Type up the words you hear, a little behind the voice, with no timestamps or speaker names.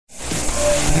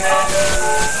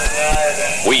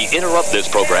We interrupt this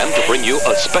program to bring you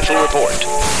a special report.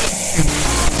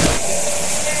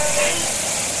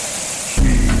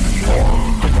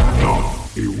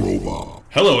 A robot.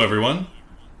 Hello, everyone,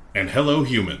 and hello,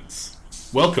 humans.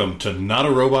 Welcome to Not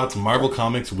a Robot's Marvel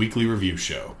Comics Weekly Review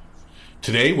Show.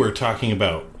 Today, we're talking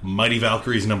about Mighty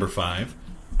Valkyries number 5,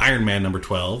 Iron Man number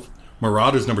 12,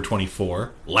 Marauders number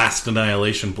 24, Last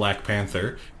Annihilation Black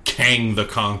Panther, Kang the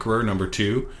Conqueror number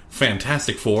 2,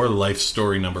 Fantastic Four Life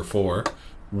Story number 4,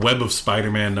 Web of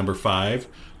Spider-Man number 5,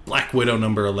 Black Widow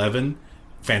number 11,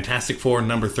 Fantastic Four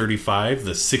number 35,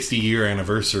 the 60-year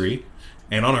anniversary.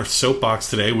 And on our soapbox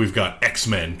today, we've got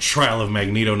X-Men Trial of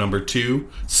Magneto number 2,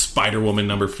 Spider-Woman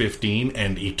number 15,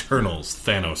 and Eternals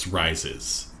Thanos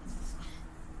Rises.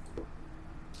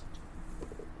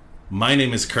 My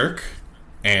name is Kirk,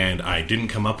 and I didn't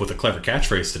come up with a clever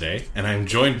catchphrase today, and I'm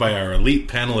joined by our elite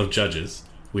panel of judges.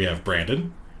 We have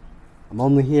Brandon. I'm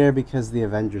only here because the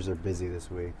Avengers are busy this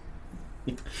week.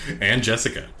 And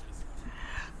Jessica.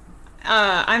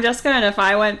 I'm Jessica, and if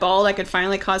I went bald, I could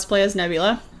finally cosplay as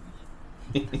Nebula.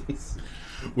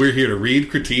 We're here to read,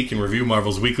 critique, and review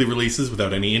Marvel's weekly releases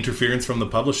without any interference from the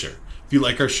publisher. If you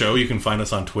like our show, you can find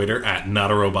us on Twitter at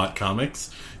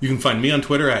NotARobotComics. You can find me on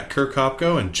Twitter at Kirk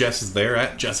Hopko, and Jess is there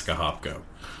at Jessica Hopko.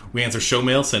 We answer show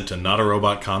mail sent to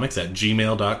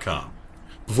notarobotcomics@gmail.com.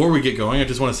 Before we get going, I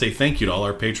just want to say thank you to all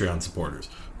our Patreon supporters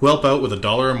who help out with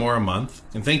 $1 or more a month,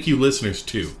 and thank you listeners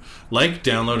too. Like,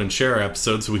 download, and share our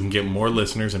episodes so we can get more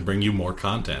listeners and bring you more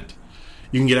content.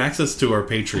 You can get access to our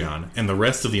Patreon and the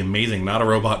rest of the amazing Not a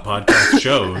Robot podcast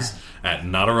shows at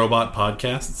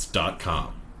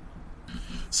notarobotpodcasts.com.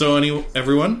 So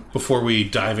everyone, before we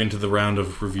dive into the round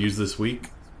of reviews this week,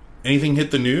 anything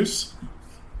hit the news?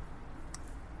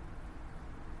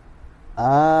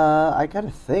 I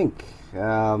gotta think.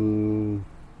 I mean,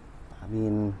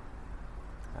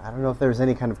 I don't know if there was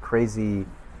any kind of crazy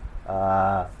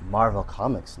Marvel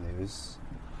Comics news.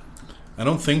 I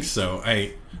don't think so.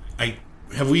 I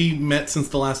have we met since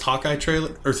the last Hawkeye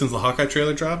trailer, or since the Hawkeye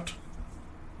trailer dropped?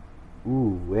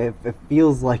 Ooh, it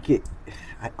feels like it.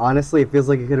 Honestly, it feels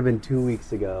like it could have been 2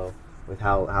 weeks ago with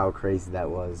how crazy that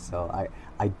was. So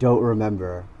I don't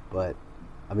remember, but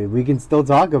I mean, we can still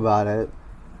talk about it.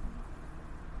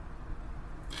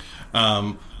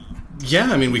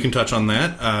 Yeah, I mean, we can touch on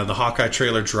that. The Hawkeye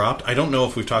trailer dropped. I don't know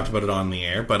if we've talked about it on the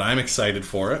air, but I'm excited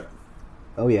for it.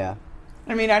 Oh, yeah.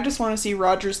 I mean, I just want to see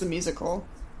Rogers the Musical.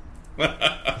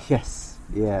 Yes,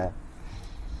 yeah.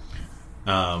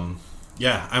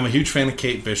 Yeah, I'm a huge fan of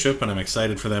Kate Bishop, and I'm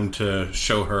excited for them to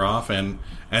show her off. And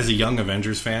as a Young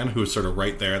Avengers fan, who's sort of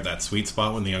right there at that sweet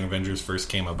spot when the Young Avengers first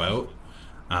came about,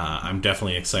 I'm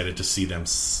definitely excited to see them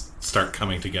start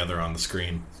coming together on the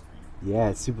screen. Yeah,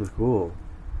 it's super cool.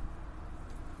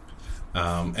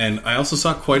 And I also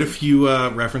saw quite a few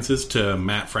references to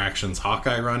Matt Fraction's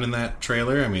Hawkeye run in that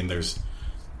trailer. I mean, there's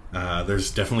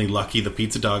definitely Lucky the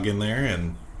Pizza Dog in there,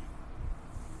 and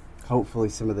hopefully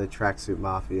some of the Tracksuit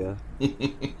Mafia.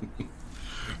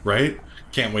 Right?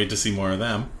 Can't wait to see more of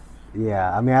them.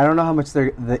 Yeah, I mean, I don't know how much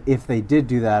if they did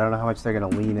do that, I don't know how much they're going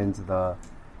to lean into the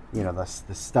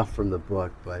stuff from the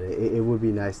book, but it would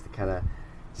be nice to kind of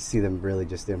to see them really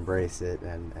just embrace it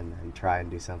and try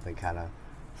and do something kind of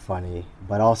funny,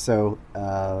 but also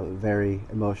very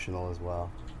emotional as well.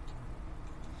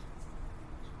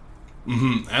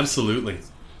 Absolutely.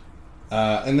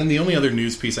 And then the only other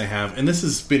news piece I have, and this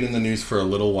has been in the news for a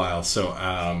little while, so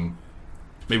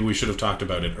maybe we should have talked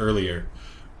about it earlier,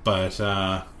 but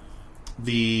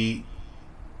there's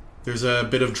a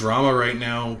bit of drama right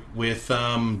now with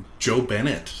Joe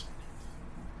Bennett.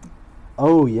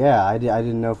 Oh yeah, I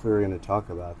didn't know if we were going to talk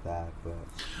about that, but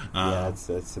yeah, it's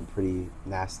some pretty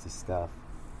nasty stuff.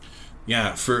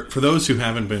 Yeah, for those who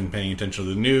haven't been paying attention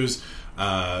to the news,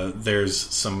 there's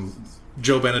some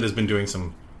Joe Bennett has been doing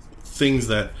some things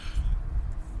that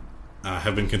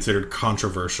have been considered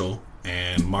controversial,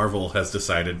 and Marvel has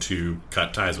decided to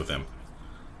cut ties with him.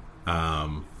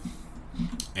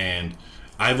 And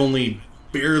I've only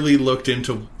barely looked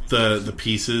into the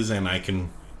pieces, and I can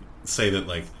say that,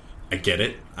 like, I get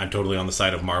it. I'm totally on the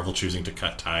side of Marvel choosing to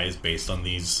cut ties based on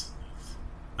these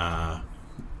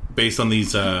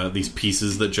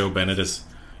pieces that Joe Bennett has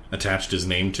attached his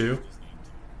name to.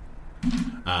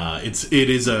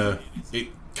 It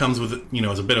comes with,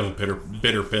 as a bit of a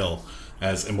bitter pill,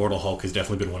 as Immortal Hulk has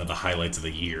definitely been one of the highlights of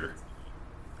the year.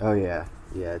 Oh yeah,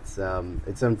 it's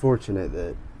unfortunate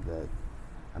that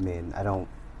I mean, I don't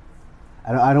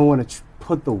want to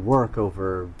put the work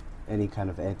over any kind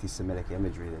of anti-Semitic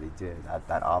imagery that he did.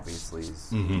 That obviously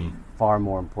is far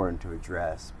more important to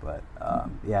address. But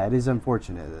yeah, it is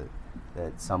unfortunate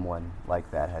that someone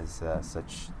like that has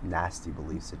such nasty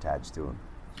beliefs attached to him.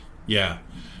 Yeah,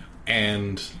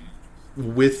 and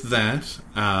with that,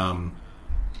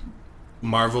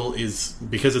 Marvel is,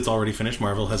 because it's already finished,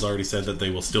 Marvel has already said that they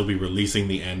will still be releasing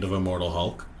the end of Immortal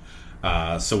Hulk.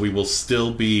 So we will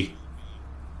still be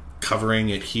covering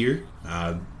it here,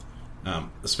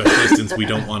 especially since we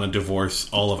don't want to divorce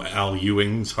all of Al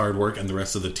Ewing's hard work and the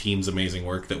rest of the team's amazing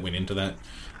work that went into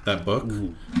that book.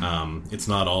 It's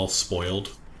not all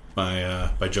spoiled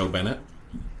by Joe Bennett.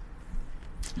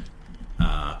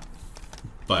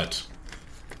 But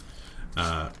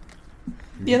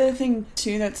The other thing,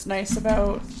 too, that's nice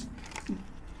about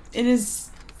it is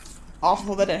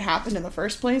awful that it happened in the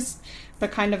first place,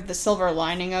 but kind of the silver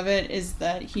lining of it is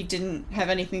that he didn't have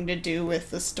anything to do with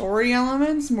the story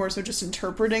elements, more so just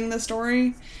interpreting the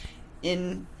story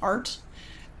in art.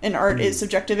 And art is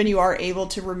subjective, and you are able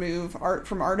to remove art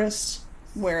from artists,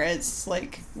 whereas,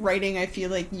 like, writing, I feel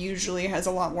like, usually has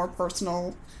a lot more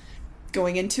personal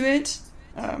going into it.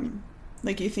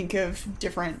 Like, you think of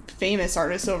different famous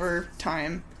artists over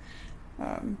time,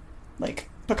 like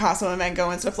Picasso and Van Gogh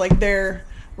and stuff, like, their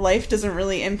life doesn't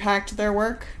really impact their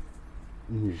work.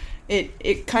 Mm-hmm.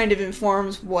 It kind of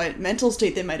informs what mental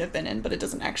state they might have been in, but it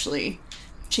doesn't actually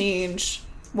change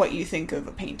what you think of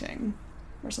a painting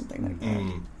or something like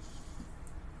that.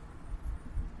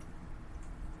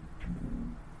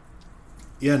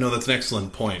 Yeah, no, that's an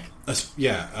excellent point.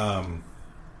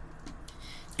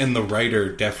 And the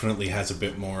writer definitely has a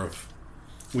bit more of,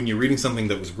 when you're reading something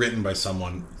that was written by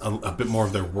someone, a bit more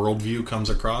of their worldview comes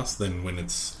across than when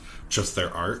it's just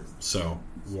their art. So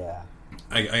Yeah.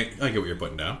 I get what you're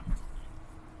putting down.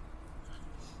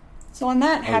 So on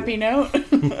that happy note,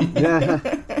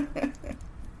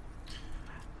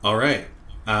 All right.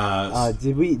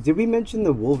 Did we mention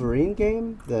the Wolverine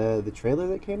game, the trailer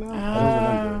that came out? I don't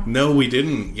remember. No, we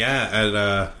didn't. Yeah,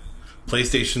 at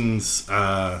PlayStation's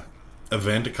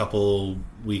event a couple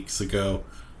weeks ago.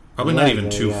 Probably not even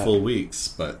two full weeks,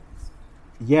 but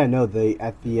yeah, no.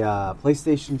 At the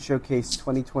PlayStation Showcase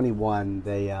 2021,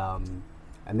 they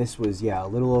and this was a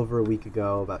little over a week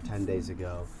ago, about 10 days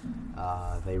ago.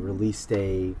 They released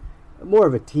more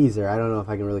of a teaser. I don't know if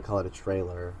I can really call it a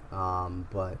trailer,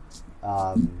 but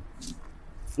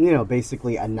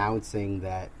basically announcing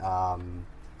that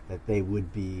that they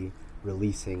would be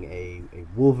releasing a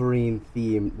Wolverine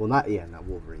theme. Well, not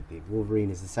Wolverine theme.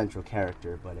 Wolverine is the central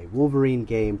character, but a Wolverine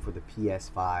game for the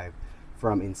PS5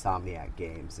 from Insomniac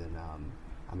Games. And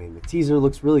I mean, the teaser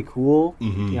looks really cool.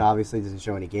 Mm-hmm. Obviously it doesn't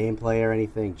show any gameplay or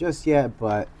anything just yet,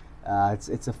 but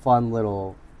it's a fun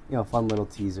little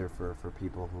teaser for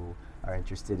people who are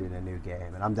interested in a new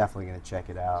game, and I'm definitely going to check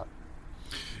it out.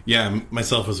 Yeah,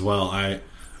 myself as well.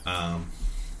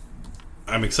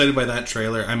 I'm excited by that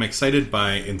trailer. I'm excited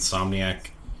by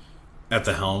Insomniac at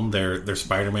the helm. Their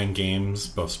Spider-Man games,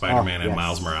 both Spider-Man and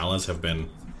Miles Morales, have been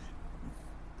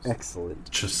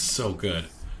excellent. Just so good.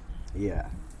 Yeah.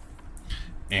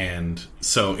 And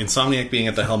so Insomniac being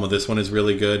at the helm of this one is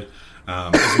really good.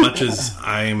 As much as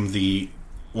I'm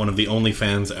one of the only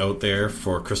fans out there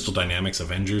for Crystal Dynamics'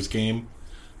 Avengers game.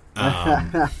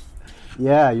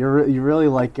 Yeah, you're really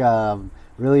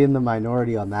really in the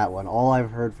minority on that one. All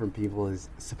I've heard from people is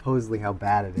supposedly how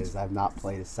bad it is. I've not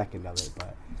played a second of it,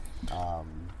 but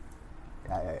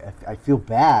I feel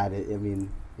bad. I mean,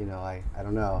 I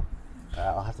don't know.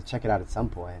 I'll have to check it out at some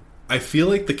point. I feel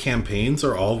like the campaigns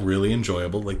are all really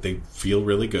enjoyable. Like, they feel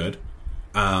really good.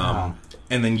 And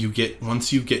then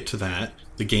once you get to that,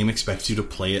 the game expects you to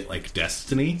play it like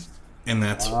Destiny, and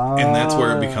that's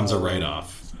where it becomes a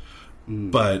write-off.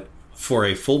 But for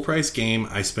a full-price game,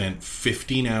 I spent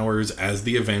 15 hours as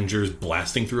the Avengers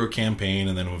blasting through a campaign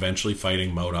and then eventually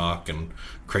fighting MODOK and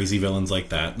crazy villains like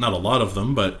that. Not a lot of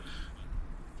them, but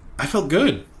I felt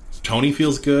good. Tony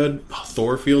feels good,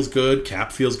 Thor feels good,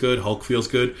 Cap feels good, Hulk feels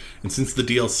good. And since the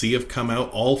DLC have come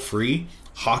out all free,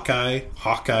 Hawkeye,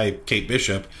 Kate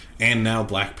Bishop, and now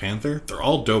Black Panther, they're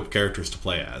all dope characters to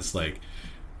play as.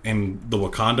 And the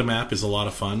Wakanda map is a lot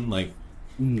of fun.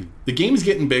 The game's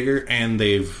getting bigger, and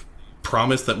they've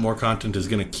promised that more content is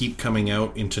going to keep coming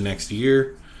out into next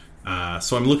year.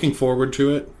 So I'm looking forward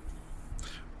to it.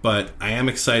 But I am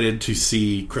excited to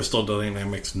see Crystal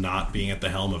Dynamics not being at the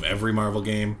helm of every Marvel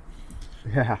game.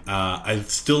 Yeah. I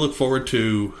still look forward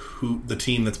to the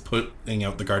team that's putting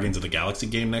out the Guardians of the Galaxy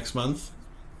game next month.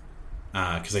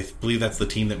 Because I believe that's the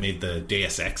team that made the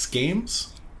Deus Ex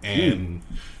games. And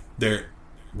they're,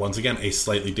 once again, a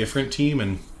slightly different team,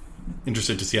 and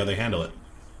interested to see how they handle it.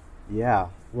 Yeah,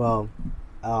 well,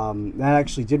 that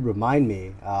actually did remind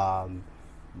me,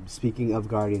 speaking of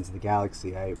Guardians of the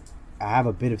Galaxy, I have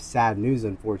a bit of sad news,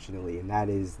 unfortunately, and that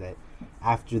is that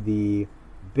after the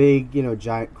big,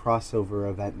 giant crossover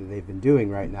event that they've been doing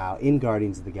right now in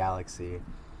Guardians of the Galaxy,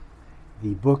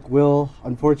 the book will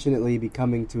unfortunately be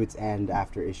coming to its end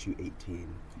after issue 18.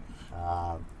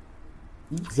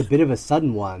 It's a bit of a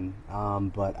sudden one,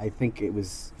 but I think it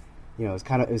was, it was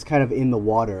kind of in the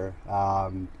water,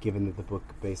 given that the book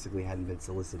basically hadn't been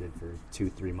solicited for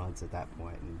 2-3 months at that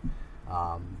point. And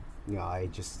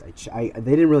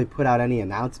they didn't really put out any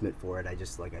announcement for it. I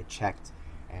checked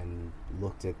and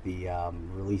looked at the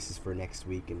releases for next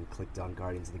week and clicked on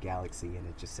Guardians of the Galaxy, and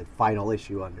it just said final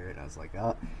issue under it. And I was like,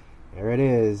 oh, there it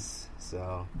is.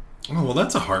 So. Oh, well,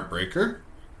 that's a heartbreaker.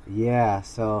 Yeah,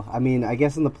 so I mean, I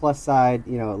guess on the plus side,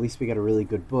 at least we got a really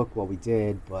good book while we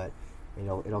did, but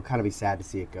it'll kind of be sad to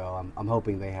see it go. I'm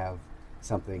hoping they have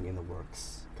something in the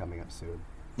works coming up soon.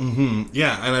 Mm-hmm.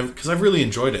 Yeah, and because I've really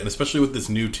enjoyed it, and especially with this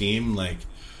new team, like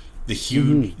the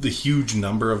huge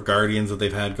number of Guardians that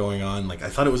they've had going on. Like, I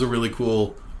thought it was a really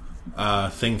cool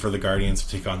thing for the Guardians to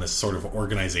take on this sort of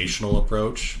organizational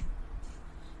approach.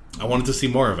 I wanted to see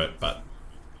more of it, but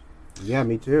yeah,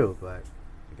 me too. But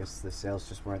I guess the sales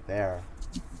just weren't there.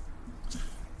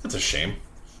 That's a shame.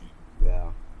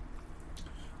 Yeah.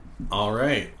 All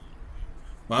right.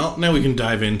 Well, now we can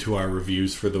dive into our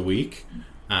reviews for the week.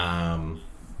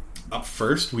 Up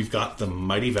first, we've got the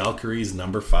Mighty Valkyries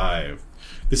number 5.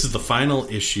 This is the final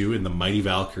issue in the Mighty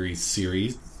Valkyries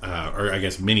series, or I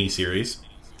guess mini-series.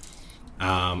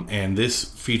 And this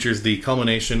features the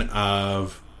culmination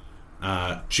of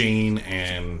Jane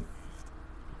and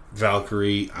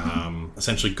Valkyrie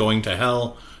essentially going to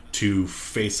Hell to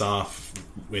face off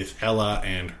with Hela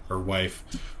and her wife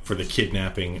for the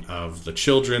kidnapping of the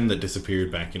children that disappeared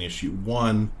back in issue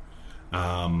 1.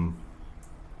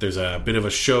 There's a bit of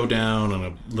a showdown and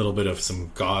a little bit of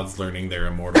some gods learning their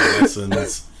immortal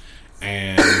lessons.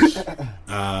 And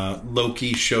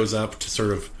Loki shows up to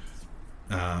sort of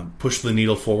push the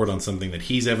needle forward on something that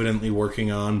he's evidently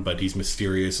working on, but he's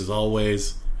mysterious as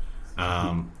always.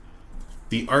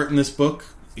 The art in this book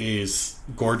is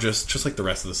gorgeous, just like the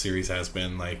rest of the series has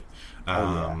been. Like,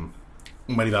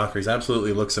 Mighty Valkyries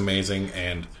absolutely looks amazing,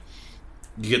 and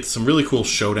you get some really cool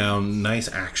showdown,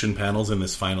 nice action panels in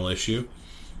this final issue.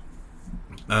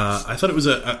 I thought it was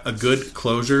a good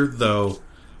closure, though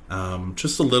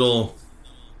just a little...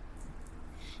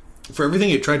 For everything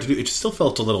it tried to do, it just still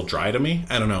felt a little dry to me.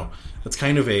 I don't know. It's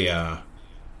kind of a...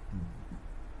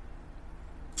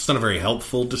 it's not a very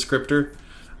helpful descriptor.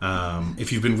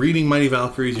 If you've been reading Mighty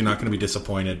Valkyries, you're not going to be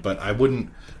disappointed, but I wouldn't...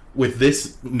 With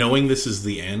this, knowing this is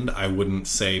the end, I wouldn't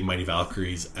say Mighty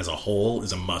Valkyries as a whole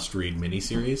is a must-read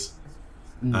miniseries.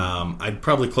 I'd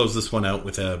probably close this one out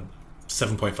with a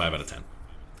 7.5 out of 10.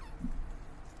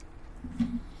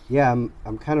 Yeah,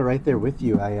 I'm kind of right there with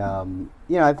you. I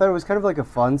thought it was kind of like a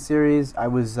fun series. I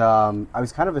was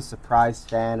kind of a surprise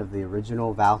fan of the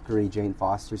original Valkyrie Jane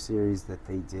Foster series that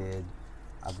they did.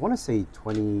 I want to say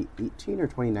 2018 or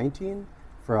 2019.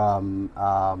 From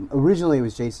originally it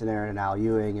was Jason Aaron and Al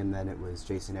Ewing, and then it was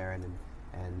Jason Aaron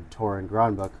and Torunn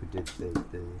Grönbok who did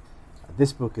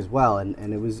this book as well.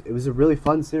 And it was a really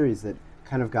fun series that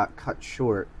kind of got cut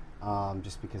short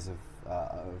just because of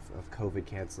COVID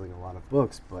canceling a lot of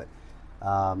books, but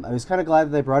I was kind of glad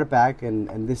that they brought it back,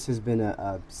 and this has been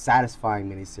a satisfying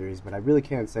miniseries, but I really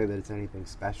can't say that it's anything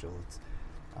special.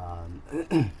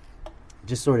 It's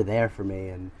just sort of there for me,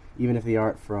 and even if the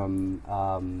art from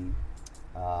I'm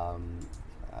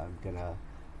gonna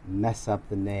mess up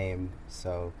the name,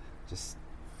 so just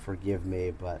forgive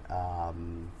me, but what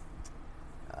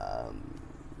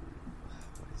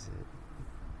is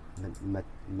it?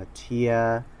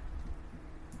 Mattia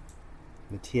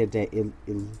de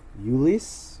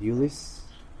Ulis,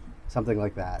 something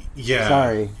like that. Yeah.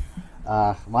 Sorry,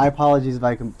 my apologies if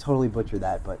I can totally butcher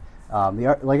that. But the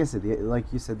art, like I said, like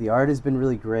you said, the art has been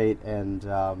really great and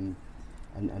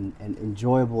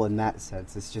enjoyable in that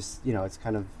sense. It's just it's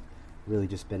kind of really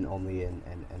just been only an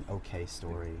okay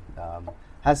story.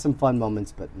 Has some fun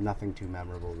moments, but nothing too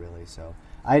memorable really. So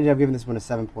I ended up giving this one a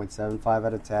 7.75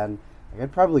 out of 10.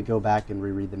 I'd probably go back and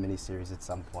reread the miniseries at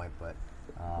some point, but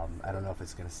I don't know if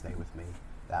it's going to stay with me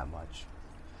that much.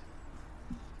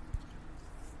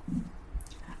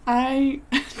 I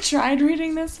tried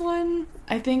reading this one.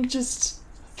 I think just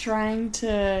trying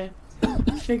to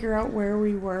figure out where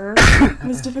we were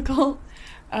was difficult,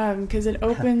 because it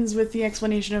opens with the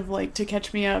explanation of like to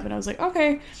catch me up, and I was like,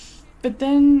 okay, but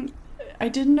then I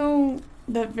didn't know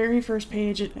that very first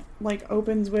page it like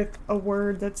opens with a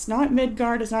word that's not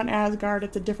Midgard, it's not Asgard,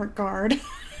 it's a different guard.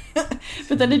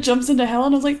 But then it jumps into Hell,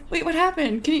 and I was like, wait, what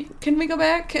happened? Can we go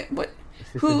back?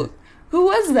 Who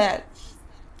was that?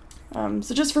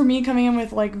 So just for me coming in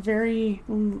with like very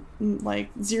like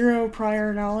zero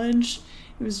prior knowledge,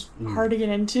 it was hard to get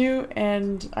into,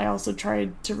 and I also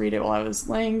tried to read it while I was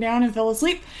laying down and fell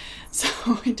asleep, so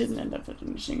I didn't end up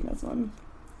finishing this one.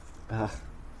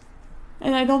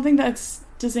 And I don't think that's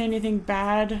to say anything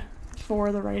bad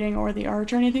for the writing or the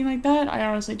art or anything like that. I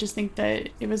honestly just think that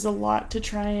it was a lot to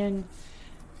try and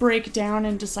break down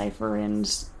and decipher and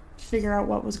figure out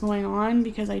what was going on,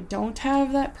 because I don't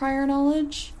have that prior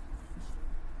knowledge.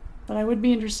 But I would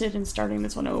be interested in starting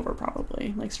this one over,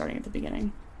 probably, like starting at the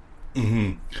beginning.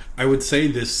 Mm-hmm. I would say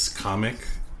this comic,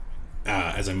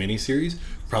 as a miniseries,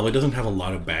 probably doesn't have a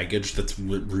lot of baggage that's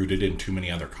rooted in too many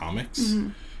other comics.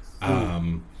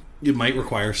 It might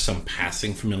require some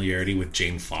passing familiarity with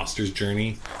Jane Foster's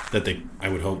journey that I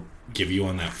would hope, give you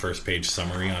on that first page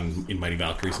summary in Mighty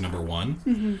Valkyries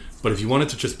 #1. But if you wanted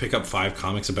to just pick up 5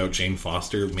 comics about Jane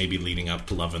Foster, maybe leading up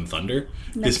to Love and Thunder,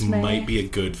 this might be a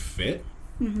good fit.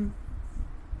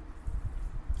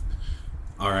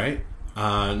 All right.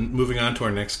 Moving on to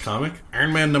our next comic,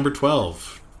 Iron Man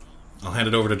 #12. I'll hand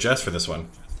it over to Jess for this one.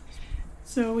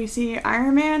 So we see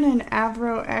Iron Man and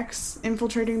Avro X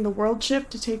infiltrating the world ship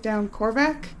to take down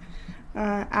Korvac.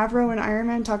 Avro and Iron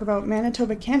Man talk about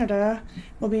Manitoba, Canada,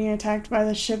 while being attacked by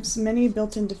the ship's many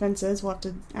built-in defenses. We'll have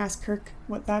to ask Kirk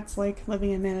what that's like,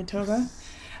 living in Manitoba.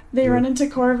 They run into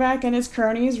Korvac and his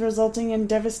cronies, resulting in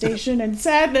devastation and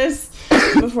sadness,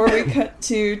 before we cut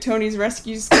to Tony's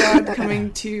rescue squad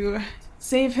coming to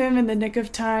save him in the nick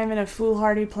of time in a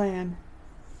foolhardy plan.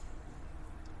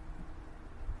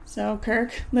 So,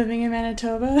 Kirk, living in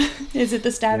Manitoba, is it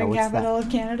the stabbing capital of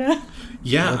Canada?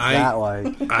 Yeah, what's that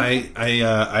like?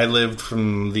 I lived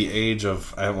from the age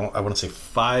of, I want to say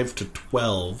 5 to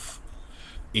 12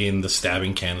 in the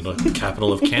stabbing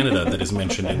capital of Canada that is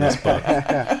mentioned in this book.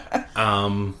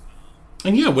 And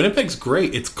yeah, Winnipeg's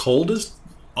great. It's cold as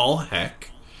all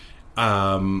heck.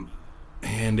 And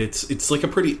it's like a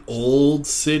pretty old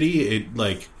city. It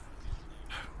like,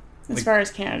 as far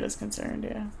as Canada's concerned,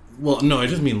 yeah. Well, no, I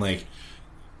just mean like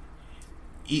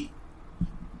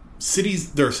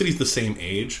cities. There are cities the same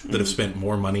age that have spent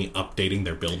more money updating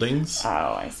their buildings. Oh,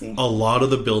 I see. A lot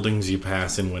of the buildings you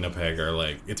pass in Winnipeg are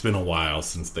like, it's been a while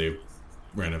since they've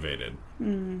renovated.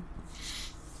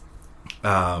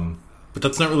 But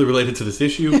that's not really related to this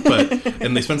issue.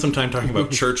 And they spent some time talking about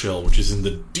Churchill, which is in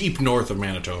the deep north of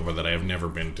Manitoba that I have never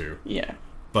been to. Yeah.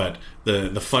 But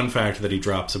the fun fact that he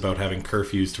drops about having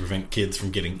curfews to prevent kids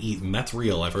from getting eaten, that's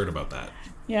real. I've heard about that.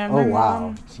 Yeah, my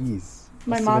mom... Jeez.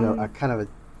 My mom...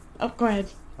 Oh, go ahead.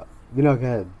 Go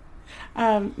ahead.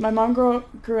 My mom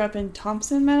grew up in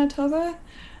Thompson, Manitoba,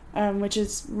 which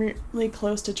is really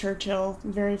close to Churchill,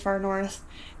 very far north.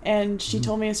 And she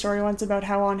told me a story once about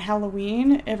how on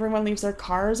Halloween, everyone leaves their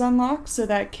cars unlocked so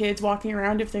that kids walking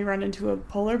around, if they run into a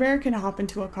polar bear, can hop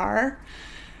into a car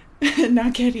and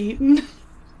not get eaten.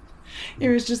 It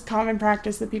was just common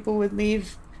practice that people would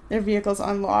leave their vehicles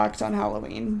unlocked on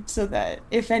Halloween so that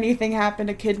if anything happened,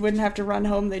 a kid wouldn't have to run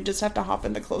home. They'd just have to hop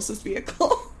in the closest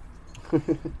vehicle.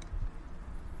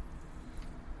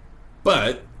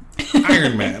 But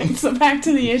Iron Man. So back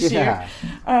to the issue. Yeah.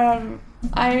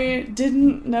 I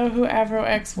didn't know who Avro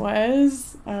X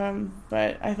was,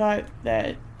 but I thought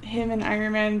that him and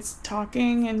Iron Man's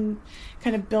talking and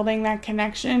kind of building that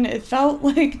connection, it felt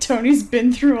like Tony's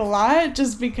been through a lot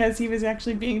just because he was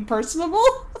actually being personable.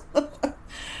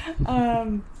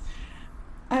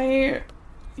 I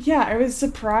was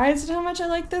surprised at how much I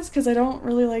like this, because I don't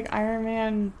really like Iron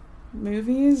Man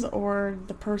movies or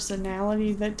the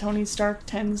personality that Tony Stark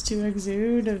tends to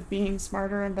exude of being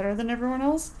smarter and better than everyone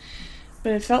else.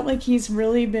 But it felt like he's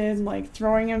really been like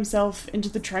throwing himself into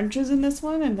the trenches in this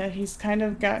one, and that he's kind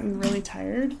of gotten really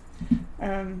tired.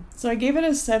 So I gave it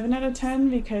a 7 out of 10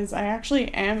 because I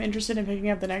actually am interested in picking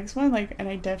up the next one, and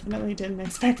I definitely didn't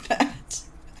expect that.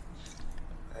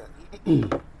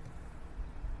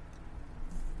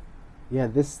 Yeah,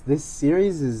 this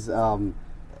series is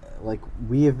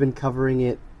we have been covering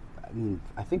it. I mean,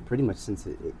 I think pretty much since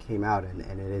it came out, and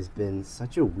it has been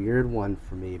such a weird one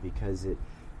for me because it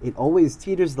always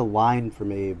teeters the line for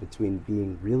me between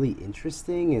being really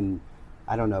interesting and,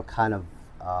 I don't know, kind of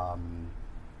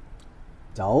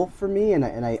dull for me, and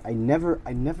I never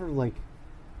like,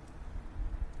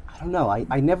 I don't know,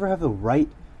 I never have the right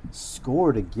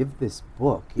score to give this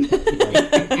book.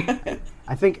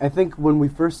 I think when we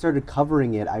first started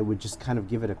covering it, I would just kind of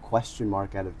give it a question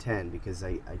mark out of 10 because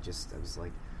I was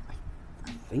like,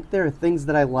 I think there are things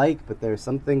that I like, but there are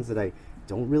some things that I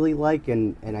don't really like,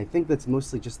 and I think that's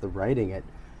mostly just the writing. It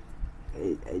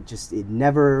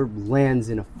never lands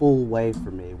in a full way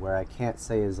for me where I can't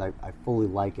say I fully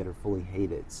like it or fully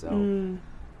hate it. So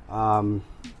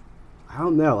I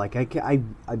don't know. Like I've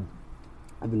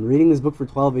been reading this book for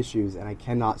 12 issues and I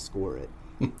cannot score it.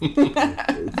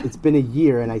 It's been a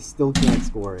year and I still can't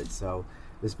score it. So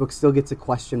this book still gets a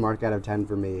question mark out of 10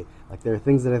 for me. Like there are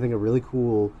things that I think are really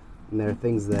cool, and there are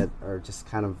things that are just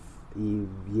kind of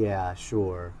yeah,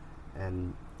 sure,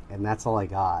 and that's all I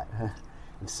got.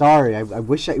 I'm sorry. I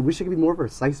wish I could be more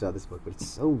precise about this book, but it's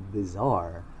so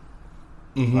bizarre.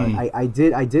 Mm-hmm. But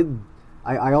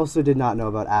I also did not know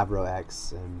about Avro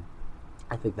X, and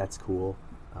I think that's cool.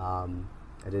 I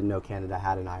didn't know Canada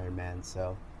had an Iron Man,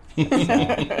 so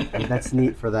that's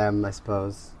neat for them, I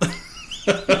suppose.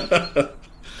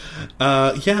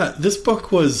 Yeah, this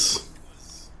book was...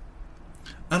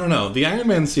 I don't know. The Iron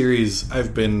Man series,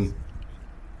 I've been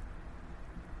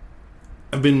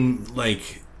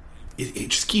like... It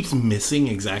just keeps missing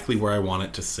exactly where I want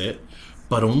it to sit,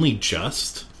 but only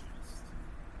just.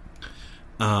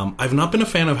 I've not been a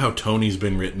fan of how Tony's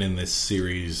been written in this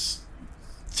series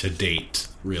to date,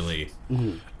 really.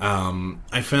 Mm-hmm.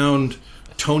 I found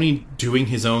Tony doing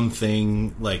his own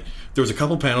thing. Like, there was a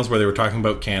couple panels where they were talking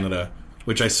about Canada,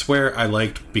 which I swear I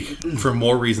liked for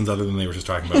more reasons other than they were just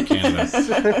talking about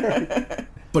Canada.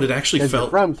 But it actually felt...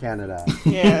 from Canada.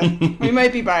 Yeah, we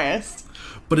might be biased.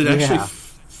 But it actually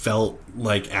felt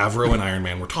like Avro and Iron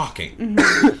Man were talking.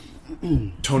 Mm-hmm.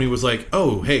 Tony was like,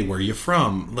 oh, hey, where are you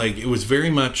from? Like, it was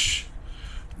very much...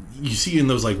 You see in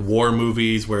those, like, war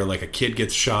movies where, like, a kid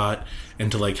gets shot,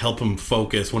 and to, like, help him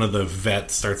focus, one of the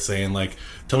vets starts saying, like,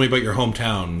 tell me about your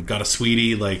hometown. Got a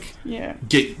sweetie? Like,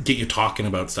 get you talking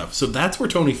about stuff. So that's where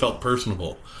Tony felt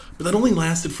personable. But that only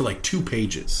lasted for, like, 2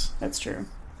 pages. That's true.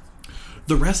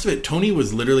 The rest of it, Tony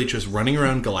was literally just running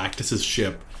around Galactus's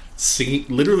ship,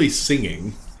 literally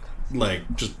singing,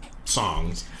 like, just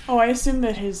songs. Oh, I assume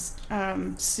that his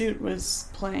suit was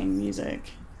playing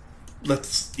music.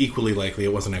 That's equally likely.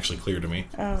 It wasn't actually clear to me.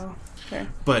 Oh, okay.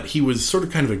 But he was sort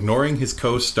of kind of ignoring his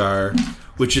co-star,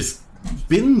 which has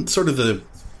been sort of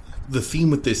the theme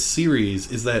with this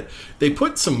series, is that they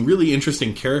put some really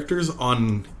interesting characters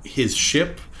on his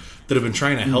ship that have been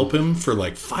trying to help him for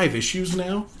like 5 issues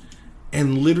now.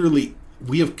 And literally,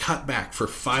 we have cut back for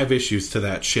 5 issues to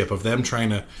that ship of them trying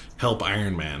to help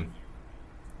Iron Man.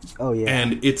 Oh, yeah.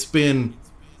 And it's been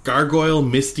Gargoyle,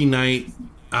 Misty Knight,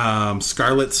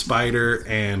 Scarlet Spider,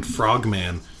 and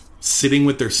Frogman sitting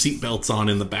with their seatbelts on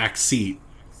in the back seat.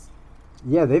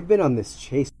 Yeah, they've been on this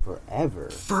chase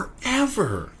forever.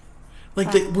 Forever!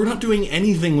 Like, we're not doing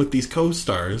anything with these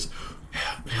co-stars.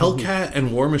 Hellcat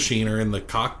and War Machine are in the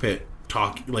cockpit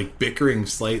bickering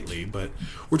slightly, but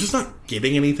we're just not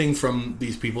getting anything from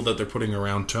these people that they're putting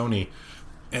around Tony.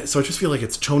 And so I just feel like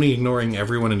it's Tony ignoring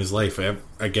everyone in his life,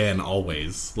 again,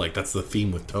 always. Like, that's the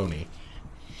theme with Tony.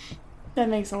 That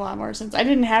makes a lot more sense. I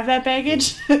didn't have that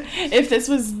baggage. If this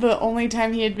was the only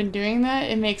time he had been doing that,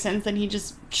 it makes sense that he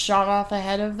just shot off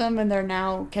ahead of them and they're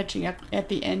now catching up at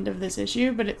the end of this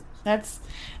issue, but that's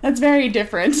very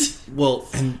different. Well,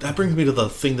 and that brings me to the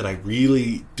thing that I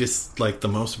really dislike the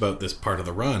most about this part of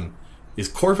the run, is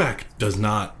Korvac does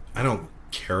not... I don't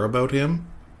care about him.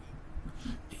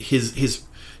 His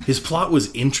plot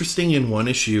was interesting in 1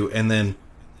 issue, and then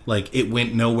like it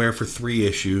went nowhere for 3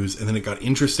 issues, and then it got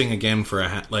interesting again for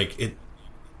it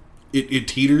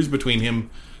teeters between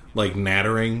him like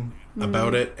nattering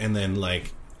about it and then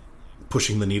like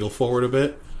pushing the needle forward a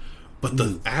bit. But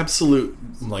the absolute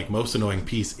like most annoying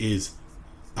piece is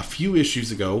a few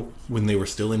issues ago when they were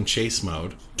still in chase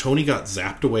mode, Tony got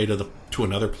zapped away to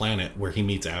another planet where he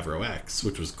meets Avro X,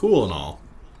 which was cool and all.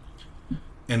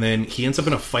 And then he ends up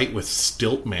in a fight with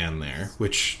Stiltman there,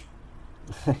 which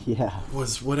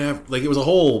was whatever. Like, it was a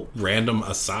whole random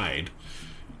aside.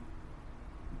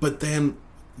 But then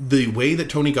the way that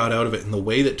Tony got out of it and the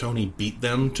way that Tony beat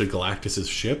them to Galactus's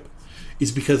ship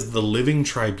is because the Living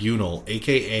Tribunal,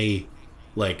 a.k.a.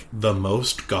 like the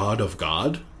most god of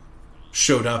God,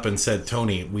 showed up and said,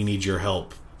 Tony, we need your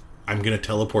help. I'm going to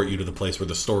teleport you to the place where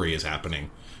the story is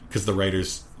happening. Because the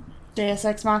writers... Deus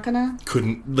Ex Machina?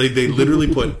 Couldn't... They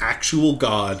literally put actual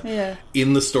God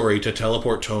in the story to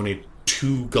teleport Tony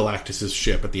to Galactus's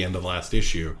ship at the end of the last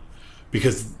issue.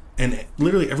 Because... And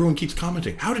literally everyone keeps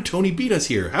commenting, how did Tony beat us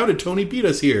here? How did Tony beat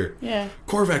us here? Yeah.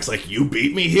 Korvac's like, you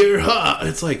beat me here? Huh?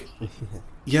 It's like...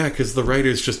 Yeah, because the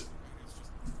writers just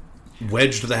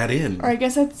wedged that in. Or I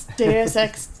guess that's Deus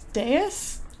Ex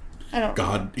Deus? I don't know.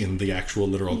 God in the actual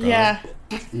literal God. Yeah.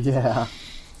 Yeah.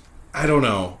 I don't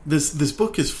know. This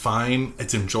book is fine.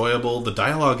 It's enjoyable. The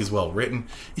dialogue is well written.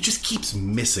 It just keeps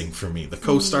missing for me. The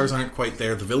co-stars aren't quite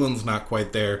there. The villain's not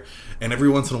quite there. And every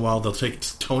once in a while, they'll take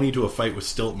Tony to a fight with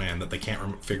Stiltman that they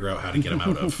can't figure out how to get him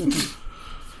out of.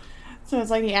 So it's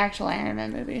like the actual Iron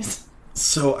Man movies.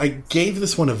 So I gave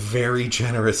this one a very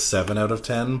generous 7 out of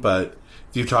 10, but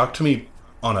if you talk to me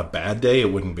on a bad day,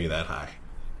 it wouldn't be that high.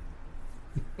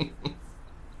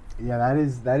 Yeah,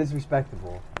 that is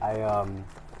respectable.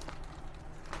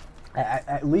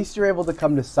 At least you're able to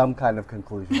come to some kind of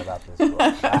conclusion about this book.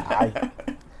 I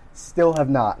still have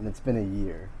not, and it's been a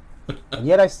year. And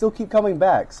yet I still keep coming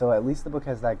back, so at least the book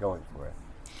has that going for it.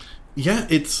 Yeah,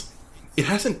 it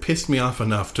hasn't pissed me off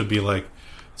enough to be like,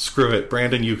 screw it,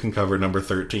 Brandon, you can cover number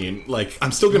 13. Like,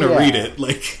 I'm still going to read it.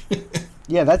 Like,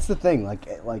 yeah, that's the thing. Like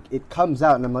it comes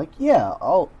out, and I'm like, yeah,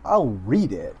 I'll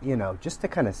read it, just to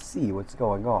kind of see what's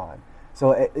going on.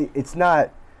 So it's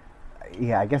not.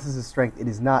 Yeah, I guess it's a strength. It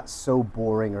is not so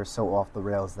boring or so off the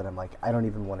rails that I'm like, I don't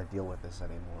even want to deal with this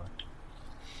anymore.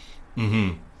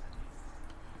 Mm-hmm.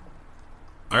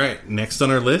 All right, next on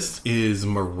our list is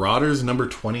Marauders number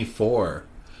 24.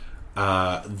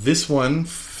 This one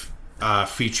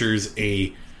features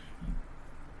a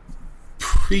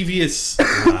previous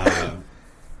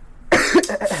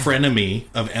frenemy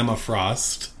of Emma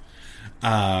Frost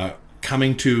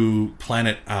coming to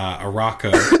planet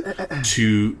Arakko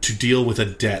to deal with a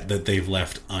debt that they've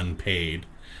left unpaid,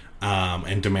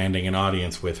 and demanding an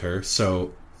audience with her.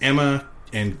 So Emma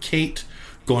and Kate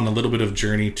go on a little bit of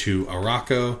journey to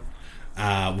Arakko,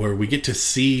 where we get to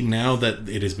see, now that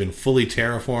it has been fully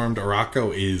terraformed,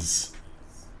 Arakko is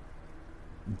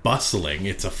bustling.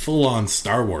 It's a full-on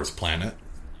Star Wars planet.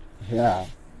 Yeah.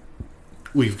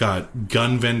 We've got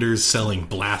gun vendors selling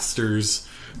blasters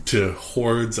to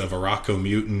hordes of Arakko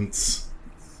mutants.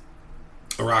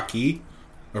 Iraqi?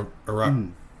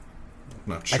 I'm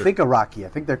not sure. I think Iraqi. I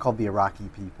think they're called the Iraqi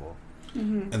people.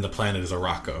 Mm-hmm. And the planet is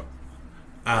Arakko.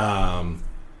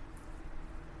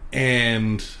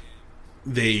 And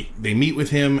they meet with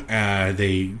him.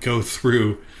 They go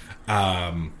through,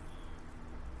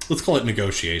 let's call it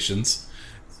negotiations.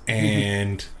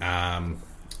 And,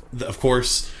 of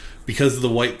course, because the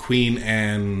White Queen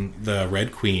and the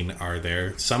Red Queen are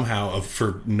there, somehow,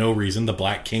 for no reason, the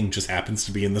Black King just happens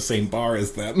to be in the same bar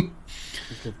as them.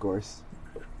 Of course.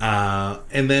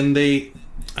 And then they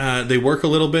work a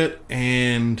little bit,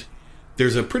 and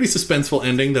there's a pretty suspenseful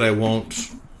ending that I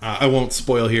won't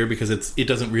spoil here, because it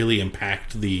doesn't really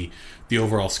impact the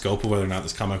overall scope of whether or not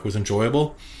this comic was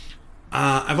enjoyable.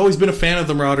 I've always been a fan of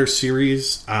the Marauders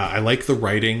series. I like the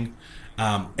writing,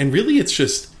 and really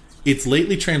it's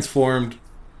lately transformed.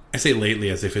 I say lately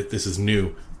as if this is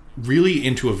new, really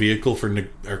into a vehicle for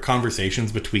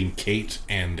conversations between Kate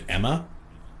and Emma,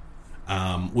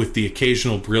 with the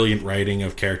occasional brilliant writing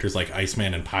of characters like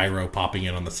Iceman and Pyro popping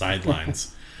in on the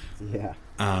sidelines. Yeah.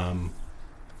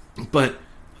 But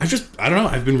I don't know.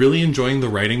 I've been really enjoying the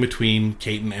writing between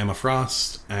Kate and Emma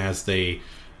Frost as they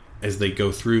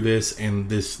go through this, and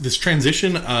this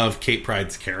transition of Kate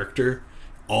Pryde's character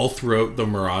all throughout the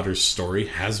Marauders story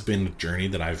has been a journey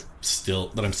that I'm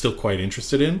still quite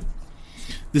interested in.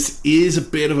 This is a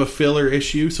bit of a filler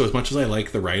issue, so as much as I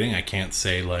like the writing, I can't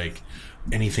say like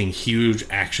anything huge,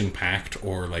 action-packed,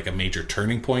 or like a major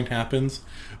turning point happens.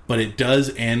 But it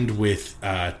does end with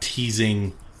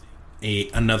teasing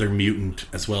another mutant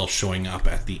as well showing up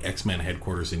at the X-Men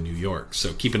headquarters in New York.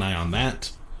 So keep an eye on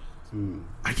that.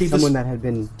 Someone that had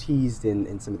been teased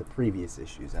in some of the previous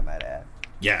issues, I might add.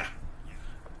 Yeah.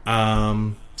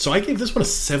 So I gave this one a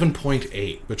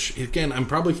 7.8, which, again, I'm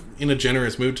probably in a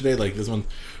generous mood today. Like, this one's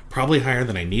probably higher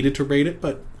than I needed to rate it,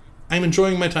 but I'm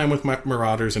enjoying my time with my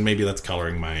Marauders, and maybe that's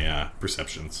coloring my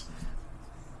perceptions.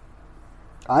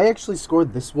 I actually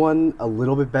scored this one a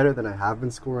little bit better than I have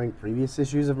been scoring previous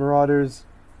issues of Marauders,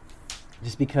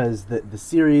 just because the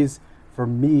series, for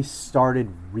me,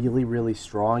 started really, really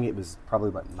strong. It was probably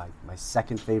like my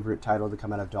second favorite title to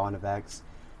come out of Dawn of X.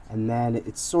 And then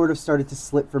it sort of started to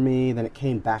slip for me. Then it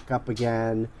came back up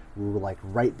again. We were like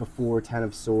right before Ten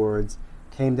of Swords.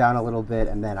 Came down a little bit,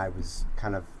 and then I was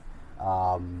kind of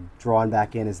drawn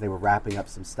back in as they were wrapping up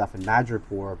some stuff in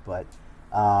Madripoor. But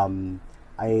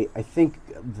I think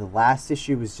the last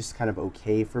issue was just kind of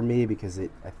okay for me, because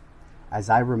as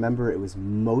I remember, it was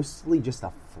mostly just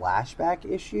a flashback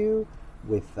issue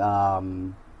with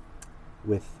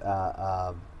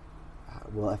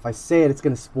well, if I say it, it's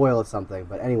going to spoil something.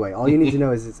 But anyway, all you need to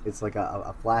know is it's like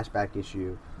a flashback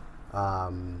issue.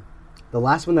 The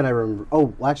last one that I remember...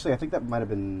 Oh, well, actually, I think that might have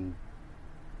been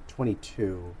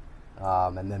 22.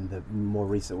 And then the more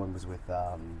recent one was with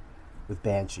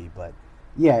Banshee. But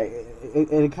yeah, it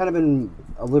had kind of been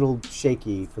a little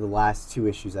shaky for the last two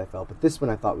issues, I felt. But this one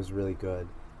I thought was really good,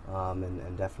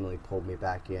 and definitely pulled me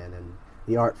back in. And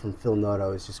the art from Phil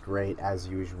Noto is just great, as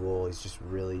usual. He's just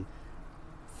really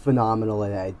phenomenal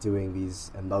at doing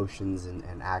these emotions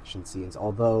and action scenes.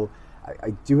 Although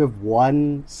I do have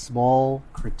one small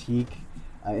critique,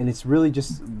 and it's really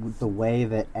just the way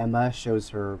that Emma shows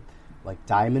her like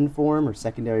diamond form or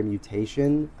secondary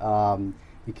mutation,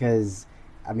 because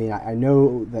I mean I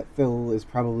know that Phil is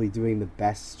probably doing the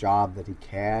best job that he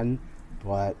can,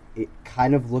 but it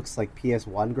kind of looks like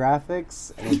PS1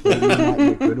 graphics, and I don't mean that in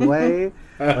a good way.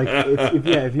 Like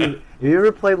if you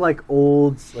ever played like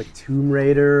old like Tomb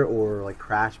Raider or like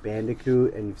Crash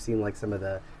Bandicoot, and you've seen like some of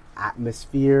the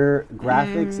atmosphere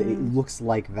graphics, it looks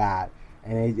like that,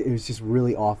 and it was just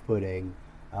really off-putting.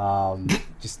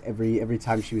 Just every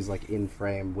time she was like in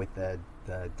frame with the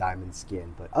diamond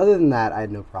skin, but other than that, I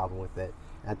had no problem with it.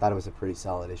 I thought it was a pretty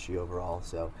solid issue overall,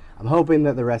 so I'm hoping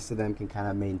that the rest of them can kind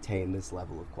of maintain this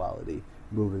level of quality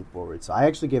moving forward. So I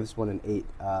actually gave this one an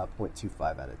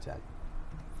 8.25 out of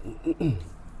 10.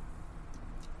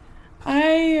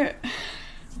 I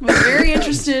was very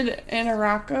interested in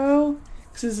Arakko,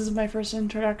 because this is my first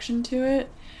introduction to it.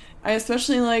 I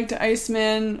especially liked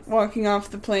Iceman walking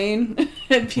off the plane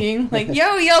and being like,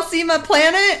 yo, y'all see my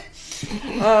planet?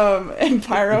 And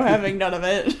Pyro having none of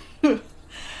it.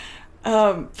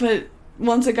 But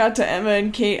once it got to Emma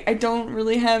and Kate, I don't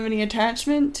really have any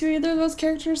attachment to either of those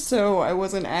characters, so I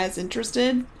wasn't as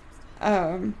interested.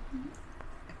 And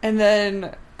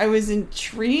then I was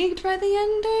intrigued by the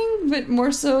ending, but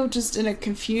more so just in a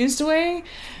confused way.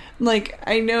 Like,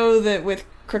 I know that with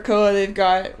Krakoa, they've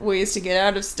got ways to get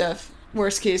out of stuff,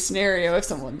 worst case scenario if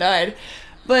someone died.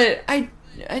 But I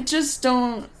just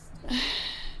don't...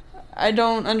 I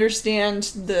don't understand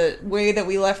the way that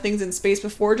we left things in space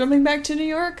before jumping back to New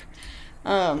York.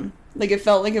 Like, it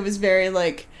felt like it was very,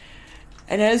 like,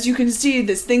 and as you can see,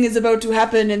 this thing is about to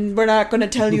happen, and we're not going to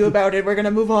tell you about it. We're going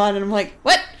to move on. And I'm like,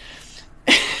 what?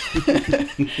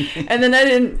 And then I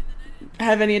didn't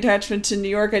have any attachment to New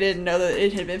York. I didn't know that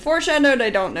it had been foreshadowed. I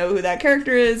don't know who that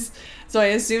character is. So I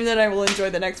assume that I will enjoy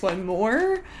the next one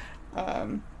more.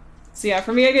 So yeah,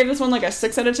 for me, I gave this one like a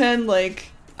 6 out of 10.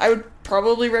 Like, I would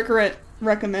probably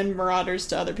recommend Marauders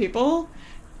to other people.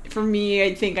 For me,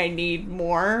 I think I need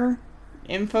more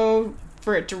info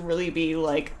for it to really be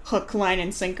like hook, line,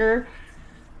 and sinker.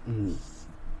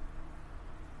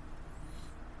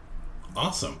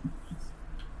 Awesome.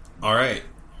 All right.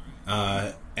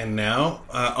 And now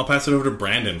I'll pass it over to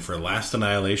Brandon for Last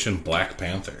Annihilation Black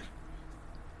Panther.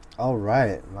 All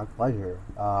right, my pleasure.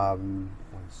 1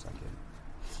 second.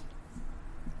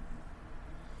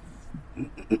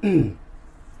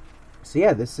 So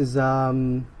yeah, this is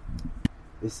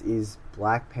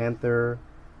Black Panther.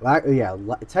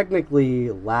 Technically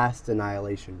Last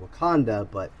Annihilation Wakanda,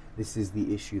 but this is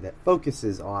the issue that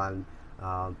focuses on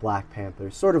Black Panther,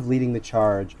 sort of leading the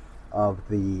charge of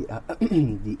the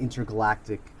the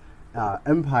intergalactic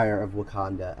empire of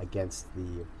Wakanda against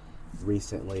the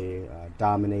recently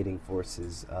dominating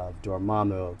forces of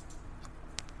Dormammu,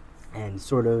 and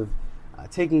sort of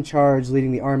taking charge,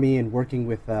 leading the army, and working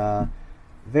with a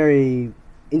very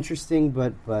interesting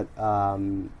but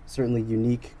certainly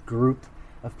unique group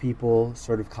of people,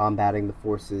 sort of combating the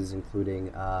forces,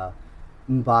 including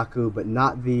M'Baku, but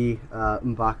not the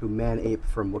M'Baku man-ape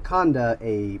from Wakanda,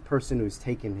 a person who's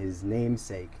taken his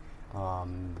namesake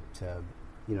to,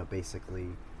 basically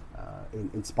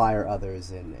inspire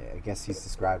others, and I guess he's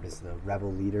described as the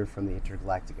rebel leader from the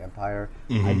Intergalactic Empire.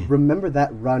 Mm-hmm. I remember that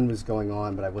run was going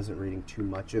on, but I wasn't reading too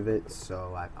much of it,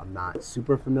 so I'm not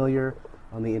super familiar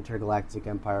on the Intergalactic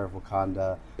Empire of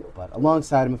Wakanda. But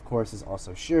alongside him, of course, is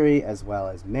also Shuri, as well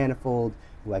as Manifold,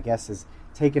 who I guess has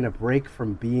taken a break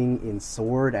from being in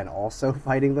Sword and also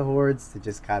fighting the Hordes to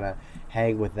just kind of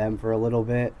hang with them for a little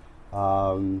bit.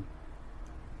 But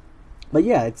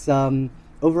yeah, it's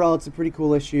overall it's a pretty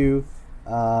cool issue.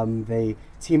 They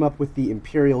team up with the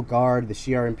Imperial Guard, the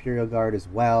Shi'ar Imperial Guard as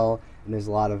well, and there's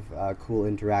a lot of cool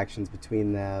interactions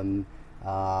between them.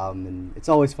 And it's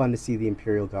always fun to see the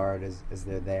Imperial Guard as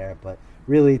they're there, but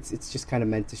really it's just kind of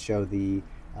meant to show the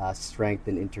strength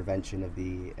and intervention of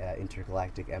the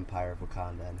Intergalactic Empire of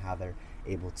Wakanda and how they're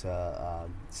able to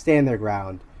stand their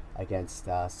ground against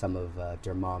some of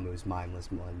Dormammu's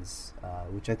mindless ones,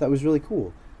 which I thought was really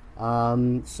cool.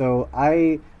 So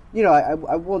I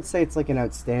won't say it's like an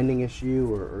outstanding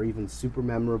issue or even super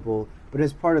memorable, but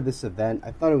as part of this event,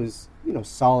 I thought it was,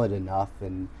 solid enough,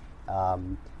 and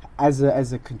as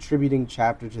a contributing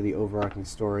chapter to the overarching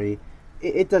story,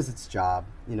 it does its job.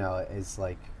 As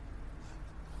like,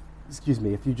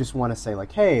 if you just want to say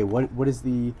like, hey, what is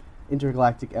the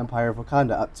Intergalactic Empire of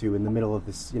Wakanda up to in the middle of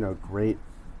this, great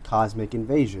cosmic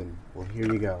invasion? Well,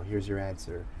 here you go. Here's your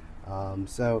answer.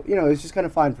 So, it's just kind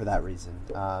of fine for that reason.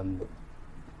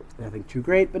 Nothing too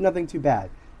great, but nothing too bad.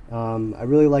 I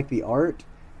really like the art.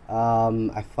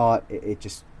 I thought it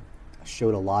just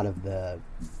showed a lot of the,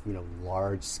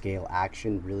 large scale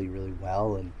action really, really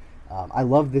well. And I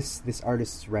love this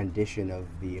artist's rendition of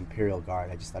the Imperial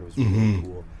Guard. I just thought it was really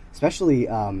cool, especially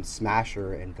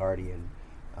Smasher and Guardian.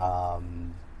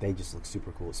 They just look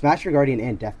super cool. Smasher, Guardian,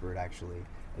 and Deathbird, actually,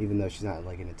 even though she's not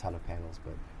like in a ton of panels,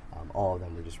 but all of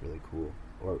them were just really cool.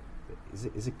 Or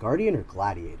is it Guardian or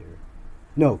Gladiator?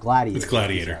 No, Gladiator. It's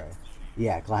Gladiator.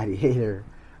 Yeah, Gladiator.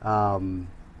 I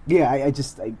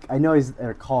know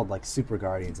they're called like Super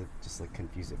Guardians. It just like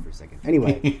confused it for a second.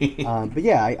 Anyway, but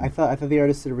yeah, I thought the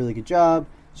artist did a really good job.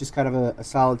 It's just kind of a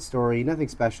solid story, nothing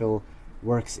special.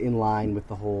 Works in line with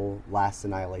the whole Last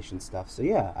Annihilation stuff. So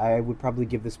yeah, I would probably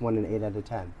give this one an 8 out of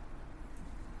 10.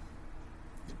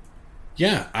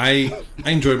 Yeah, I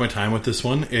enjoyed my time with this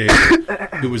one.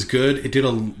 It was good. It did a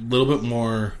little bit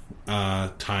more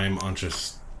time on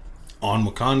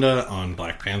Wakanda, on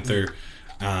Black Panther,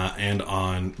 and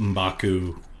on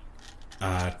M'Baku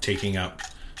taking up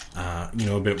a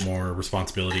bit more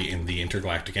responsibility in the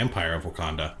intergalactic empire of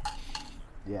Wakanda.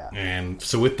 Yeah. And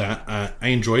so with that, I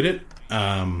enjoyed it.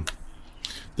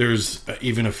 There's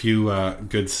even a few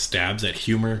good stabs at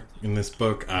humor in this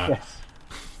book. Yes.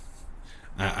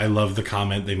 I love the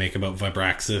comment they make about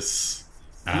Vibraxis.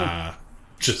 I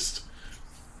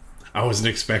wasn't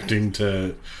expecting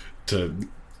to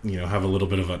have a little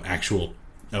bit of an actual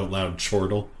out loud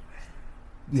chortle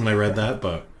when I read that,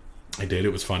 but I did.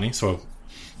 It was funny, so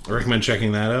I recommend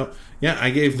checking that out. Yeah, I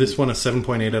gave this one a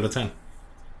 7.8 out of 10.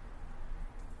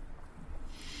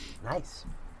 Nice.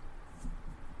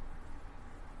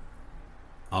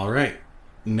 All right.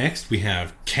 Next we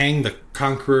have Kang the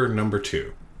Conqueror number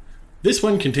 2. This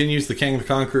one continues the Kang the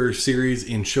Conqueror series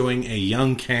in showing a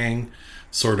young Kang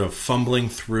sort of fumbling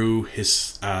through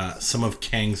his some of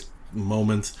Kang's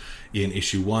moments. In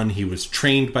issue 1, he was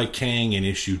trained by Kang. In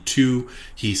issue 2,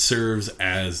 he serves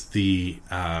as the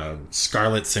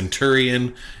Scarlet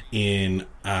Centurion in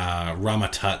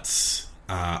Ramatut's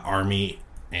army,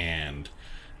 and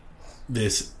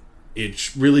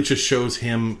it really just shows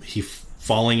him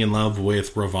falling in love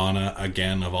with Ravonna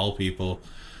again, of all people.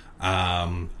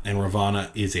 And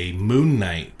Ravonna is a Moon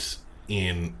Knight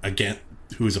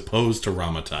who is opposed to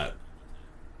Ramatut.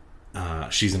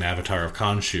 She's an avatar of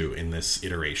Khonshu in this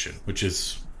iteration, which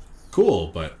is cool,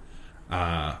 but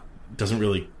doesn't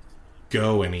really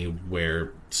go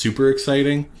anywhere super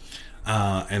exciting.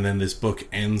 And then this book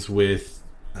ends with,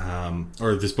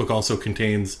 this book also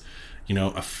contains,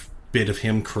 a bit of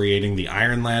him creating the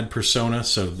Iron Lad persona.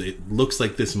 So it looks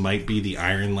like this might be the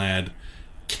Iron Lad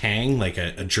Kang, like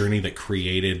a journey that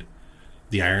created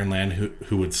the Iron Lad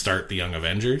who would start the Young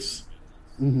Avengers.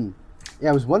 Mm-hmm. Yeah,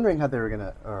 I was wondering how they were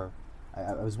gonna, or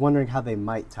I was wondering how they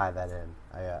might tie that in.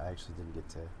 I actually didn't get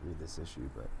to read this issue,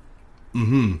 but.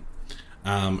 Mm-hmm.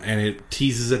 And it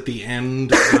teases at the end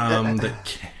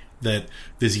that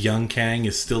this young Kang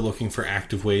is still looking for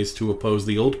active ways to oppose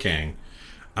the old Kang.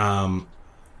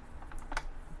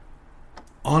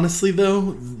 Honestly,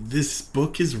 though, this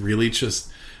book is really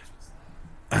just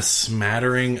a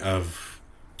smattering of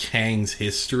Kang's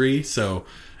history. So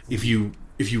if you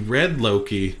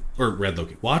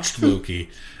watched Loki,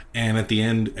 and at the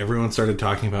end everyone started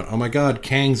talking about, oh my god,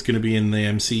 Kang's going to be in the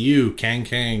MCU,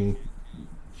 Kang.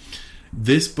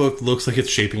 This book looks like it's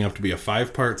shaping up to be a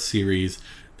 5-part series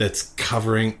that's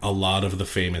covering a lot of the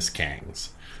famous Kangs.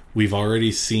 We've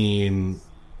already seen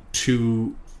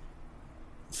 4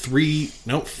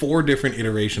 different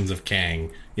iterations of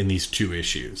Kang in these 2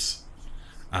 issues.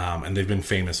 And they've been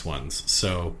famous ones.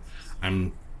 So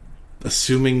I'm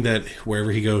assuming that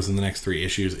wherever he goes in the next 3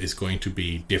 issues is going to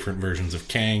be different versions of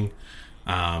Kang,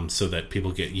 so that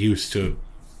people get used to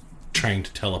trying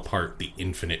to tell apart the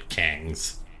infinite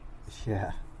Kangs.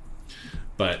 Yeah.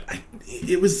 But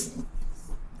it was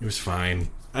fine.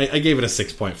 I gave it a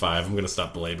 6.5. I'm going to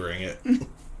stop belaboring it.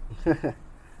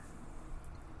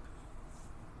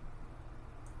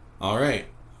 All right.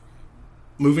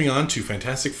 Moving on to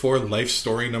Fantastic Four Life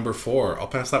Story number 4. I'll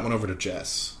pass that one over to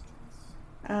Jess.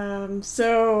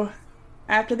 So,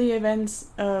 after the events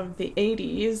of the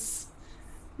 80s,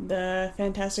 the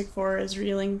Fantastic Four is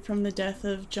reeling from the death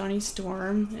of Johnny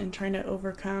Storm and trying to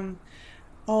overcome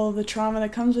all the trauma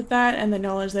that comes with that, and the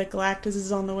knowledge that Galactus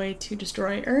is on the way to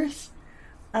destroy Earth.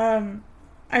 I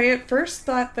at first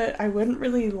thought that I wouldn't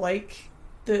really like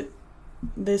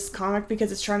this comic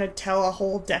because it's trying to tell a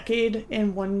whole decade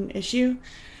in one issue.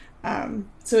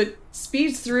 So it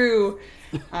speeds through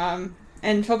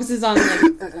and focuses on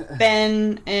like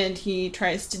Ben, and he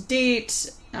tries to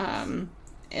date, and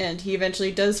he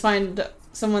eventually does find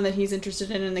someone that he's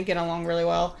interested in, and they get along really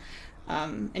well.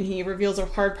 And he reveals a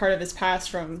hard part of his past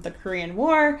from the Korean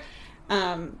War.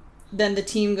 then the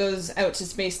team goes out to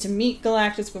space to meet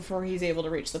Galactus before he's able to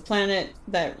reach the planet.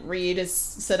 That Reed has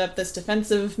set up this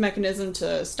defensive mechanism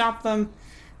to stop them.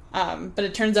 But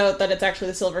it turns out that it's actually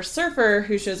the Silver Surfer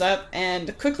who shows up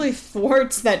and quickly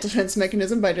thwarts that defense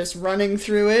mechanism by just running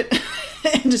through it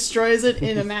and destroys it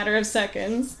in a matter of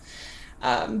seconds.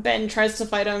 Ben tries to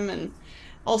fight him and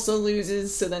also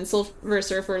loses, so then Silver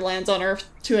Surfer lands on Earth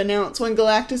to announce when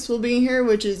Galactus will be here,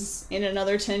 which is in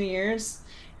another 10 years,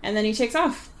 and then he takes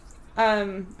off.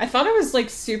 I thought it was,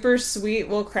 like, super sweet,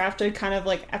 well-crafted kind of,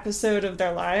 like, episode of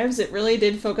their lives. It really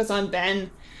did focus on Ben,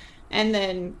 and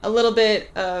then a little bit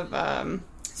of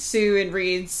Sue and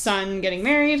Reed's son getting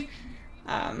married.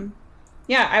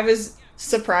 Yeah, I was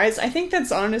surprised. I think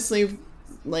that's honestly,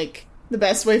 like, the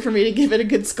best way for me to give it a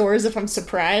good score is if I'm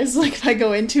surprised. Like, if I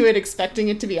go into it expecting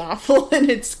it to be awful and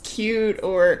it's cute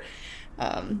or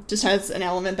just has an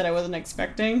element that I wasn't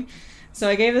expecting. So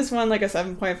I gave this one, like, a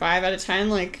 7.5 out of 10.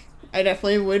 Like, I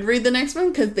definitely would read the next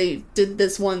one because they did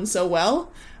this one so well.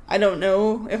 I don't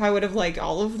know if I would have liked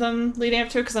all of them leading up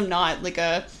to it because I'm not, like,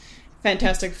 a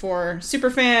Fantastic Four super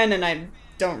fan and I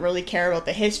don't really care about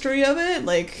the history of it.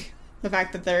 Like, the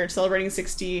fact that they're celebrating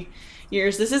 60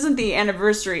 years. This isn't the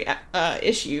anniversary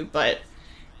issue, but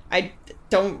I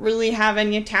don't really have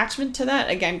any attachment to that,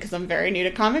 again, because I'm very new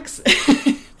to comics.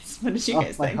 What did you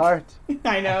guys my think? heart.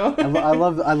 I know. I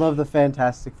love the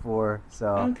Fantastic Four, so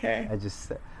okay. I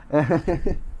just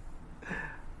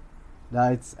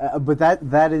no, it's but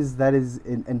that is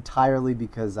entirely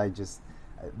because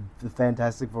the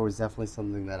Fantastic Four was definitely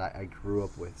something that I grew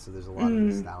up with, so there's a lot of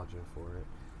nostalgia for it.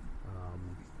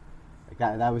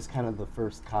 That was kind of the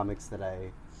first comics that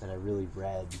I really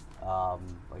read,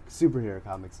 like superhero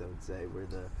comics, I would say, were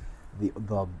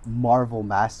the Marvel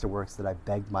Masterworks that I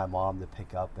begged my mom to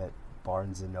pick up at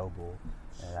Barnes and Noble,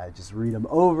 and I just read them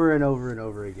over and over and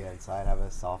over again. So I'd have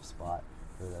a soft spot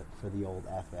for the old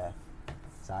FF.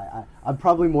 So I'm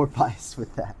probably more biased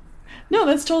with that. No,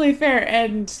 that's totally fair,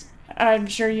 and I'm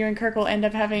sure you and Kirk will end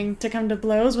up having to come to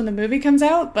blows when the movie comes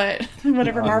out, but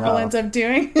whatever Marvel ends up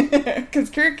doing,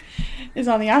 because Kirk is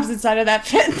on the opposite side of that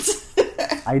fence.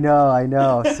 I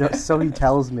know. So he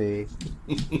tells me.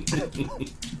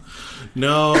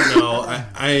 No.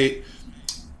 I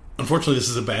unfortunately, this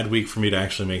is a bad week for me to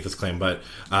actually make this claim, but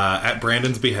at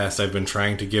Brandon's behest, I've been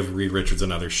trying to give Reed Richards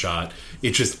another shot.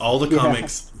 It's just all the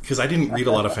comics, because I didn't read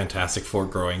a lot of Fantastic Four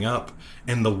growing up,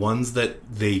 and the ones that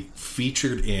they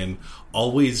featured in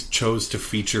always chose to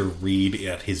feature Reed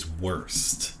at his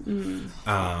worst.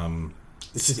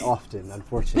 This is often,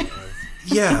 unfortunately.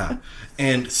 Yeah,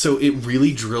 and so it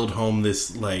really drilled home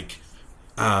this, like,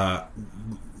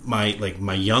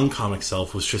 my young comic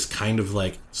self was just kind of,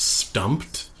 like,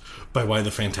 stumped by why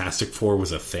the Fantastic Four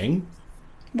was a thing.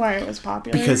 Why it was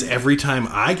popular. Because every time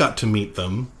I got to meet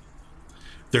them,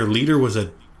 their leader was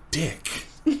a dick.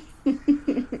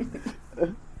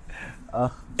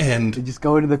 And you just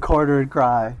go into the corner and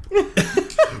cry.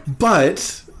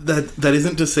 But that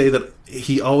isn't to say that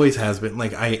he always has been.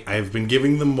 Like, I've been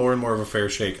giving them more and more of a fair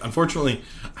shake. Unfortunately,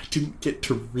 I didn't get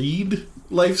to read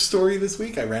Life Story this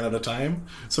week. I ran out of time.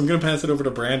 So I'm going to pass it over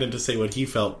to Brandon to say what he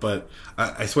felt. But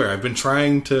I swear, I've been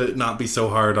trying to not be so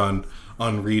hard on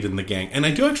Reed and the gang. And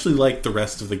I do actually like the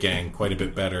rest of the gang quite a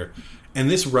bit better. And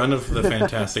this run of the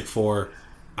Fantastic Four,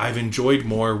 I've enjoyed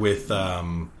more with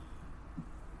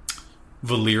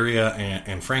Valeria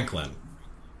and Franklin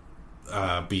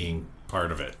being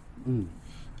part of it.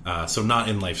 So not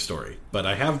in Life Story, but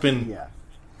I have been. Yeah.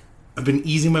 I've been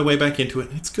easing my way back into it.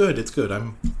 It's good. It's good.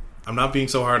 I'm not being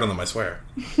so hard on them, I swear.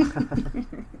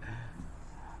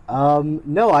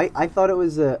 No, I thought it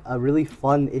was a really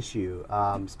fun issue,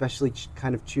 especially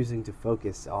kind of choosing to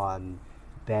focus on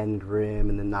Ben Grimm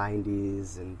in the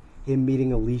 90s, and him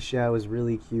meeting Alicia was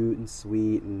really cute and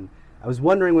sweet, and I was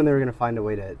wondering when they were going to find a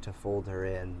way to fold her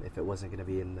in, if it wasn't going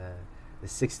to be in the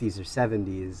 60s or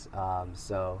 70s,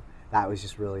 so that was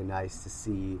just really nice to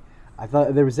see. I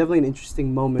thought there was definitely an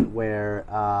interesting moment where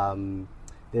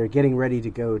they're getting ready to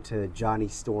go to Johnny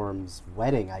Storm's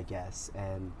wedding, I guess,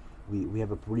 and we have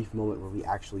a brief moment where we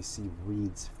actually see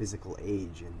Reed's physical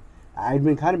age, and I'd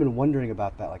been wondering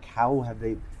about that, like how have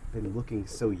they been looking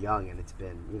so young, and it's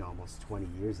been almost 20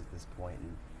 years at this point,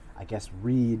 and I guess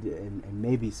Reed and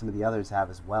maybe some of the others have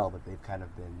as well, but they've kind of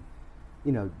been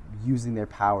using their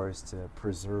powers to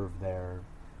preserve the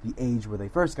age where they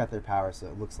first got their powers, so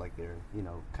it looks like they're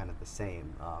kind of the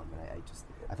same. And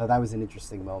I thought that was an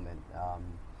interesting moment,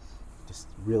 just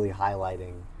really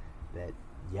highlighting that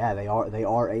they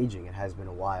are aging. It has been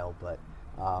a while, but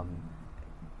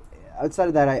outside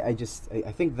of that, I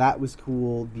think that was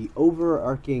cool. The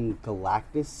overarching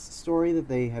Galactus story that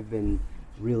they have been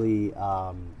really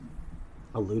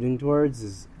alluding towards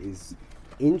is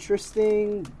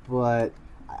interesting, but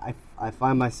I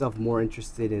find myself more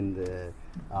interested in the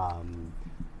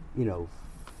you know,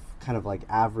 kind of like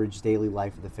average daily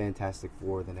life of the Fantastic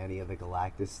Four than any of the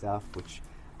Galactus stuff, which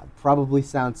probably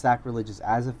sounds sacrilegious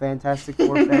as a Fantastic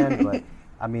Four fan, but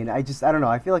I mean, I don't know.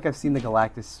 I feel like I've seen the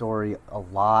Galactus story a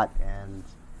lot, and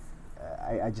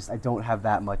I don't have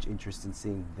that much interest in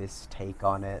seeing this take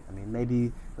on it. I mean,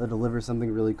 maybe they'll deliver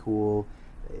something really cool.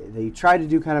 They tried to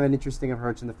do kind of an interesting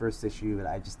approach in the first issue, but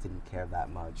I just didn't care that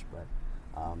much. But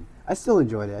I still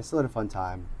enjoyed it. I still had a fun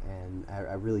time, and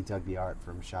I really dug the art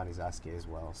from Shani Sasuke as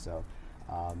well. So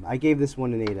I gave this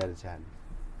one an 8 out of 10.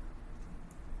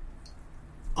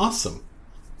 Awesome.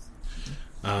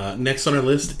 Next on our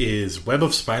list is Web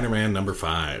of Spider-Man number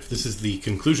 5. This is the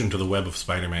conclusion to the Web of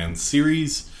Spider-Man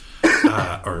series,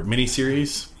 or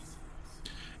miniseries.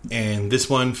 And this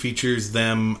one features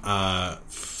them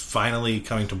finally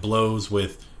coming to blows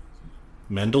with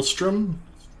Mendelstrom.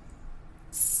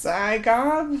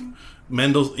 Zygob?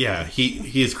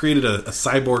 He has created a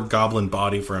cyborg goblin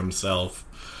body for himself,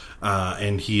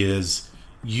 and he has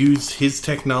used his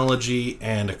technology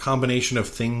and a combination of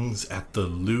things at the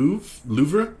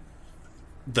Louvre,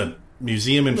 the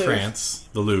museum in France,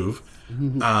 the Louvre,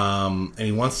 and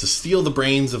he wants to steal the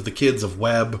brains of the kids of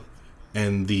Web,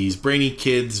 and these brainy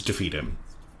kids defeat him.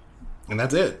 And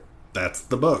that's it. That's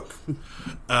the book.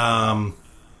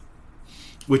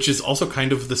 Which is also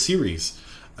kind of the series.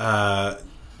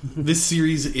 This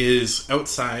series is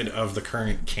outside of the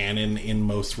current canon in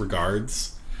most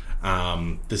regards.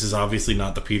 This is obviously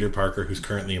not the Peter Parker who's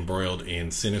currently embroiled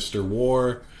in Sinister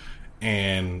War,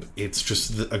 and it's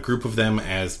just a group of them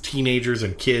as teenagers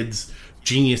and kids,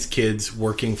 genius kids,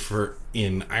 working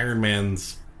in Iron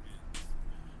Man's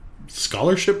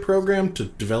scholarship program to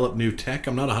develop new tech.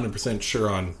 I'm not 100% sure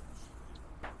on...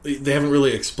 They haven't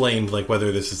really explained like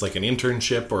whether this is like an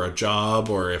internship or a job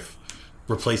or if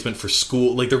replacement for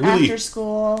school. Like they're really After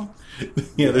school.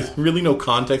 Yeah, there's really no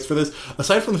context for this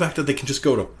aside from the fact that they can just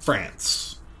go to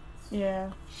France.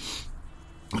 Yeah.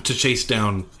 To chase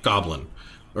down Goblin,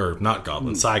 or not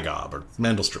Goblin, Zygob or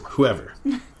Mendelstrom, whoever.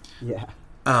 Yeah.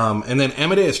 And then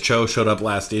Amadeus Cho showed up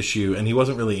last issue, and he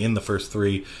wasn't really in the first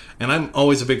 3. And I'm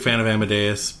always a big fan of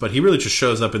Amadeus, but he really just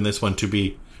shows up in this one to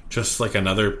be just like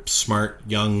another smart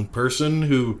young person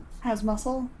who Has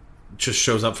muscle. just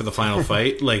shows up for the final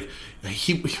fight. Like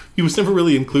he was never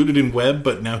really included in Web,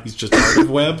 but now he's just part of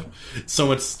Web. So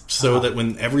much so that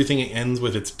when everything ends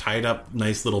with its tied up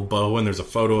nice little bow and there's a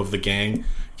photo of the gang,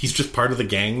 he's just part of the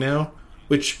gang now.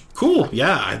 Which cool,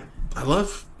 yeah, I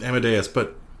love Amadeus,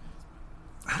 but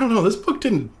I don't know. This book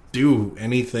didn't do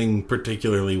anything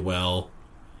particularly well.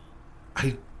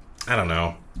 I don't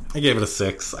know. I gave it a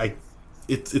 6.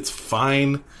 It's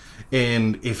fine,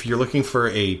 and if you're looking for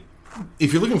a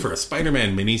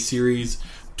Spider-Man miniseries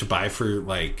to buy for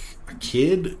like a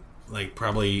kid, like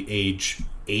probably age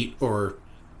 8 or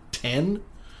 10,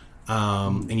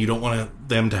 and you don't want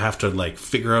them to have to like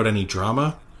figure out any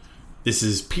drama. This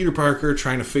is Peter Parker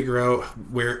trying to figure out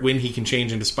when he can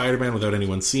change into Spider-Man without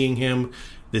anyone seeing him.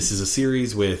 This is a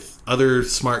series with other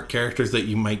smart characters that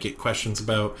you might get questions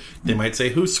about. They might say,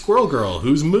 who's Squirrel Girl?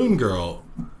 Who's Moon Girl?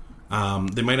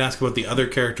 They might ask about the other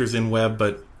characters in Web,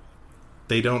 but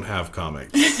they don't have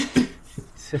comics.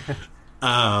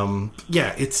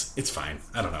 Yeah, it's fine.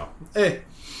 I don't know.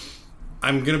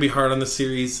 I'm gonna be hard on the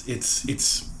series.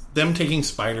 It's them taking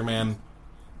Spider-Man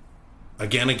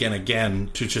again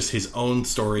to just his own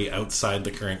story outside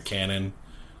the current canon,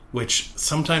 which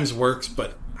sometimes works,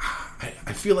 but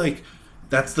I feel like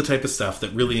that's the type of stuff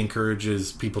that really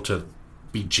encourages people to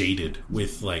be jaded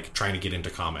with like trying to get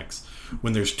into comics.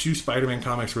 When there's 2 Spider-Man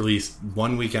comics released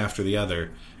 1 week after the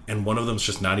other, and one of them's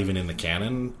just not even in the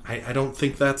canon, I don't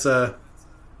think that's a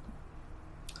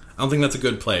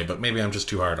good play, but maybe I'm just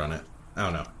too hard on it. I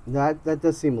don't know. That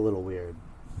does seem a little weird.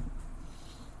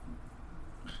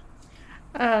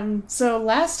 So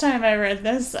last time I read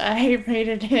this, I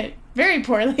rated it very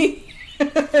poorly.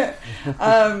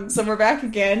 So we're back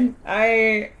again.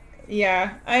 I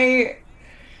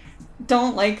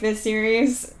don't like this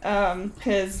series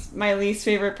because my least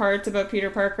favorite parts about Peter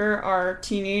Parker are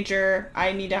teenager,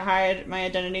 I need to hide my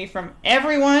identity from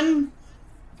everyone,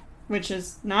 which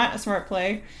is not a smart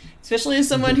play, especially as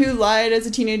someone who lied as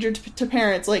a teenager to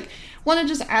parents. Like, one, it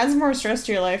just adds more stress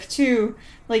to your life. 2,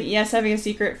 like, yes, having a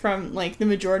secret from like the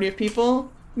majority of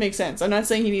people makes sense. I'm not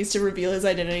saying he needs to reveal his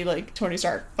identity like Tony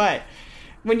Stark, but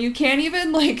when you can't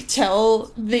even, like,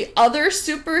 tell the other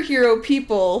superhero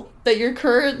people that you're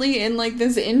currently in, like,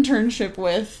 this internship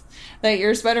with that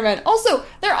you're Spider-Man. Also,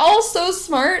 they're all so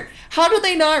smart. How do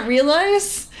they not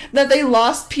realize that they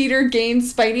lost Peter, gained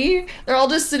Spidey? They're all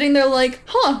just sitting there like,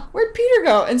 huh, where'd Peter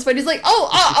go? And Spidey's like,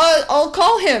 I'll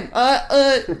call him.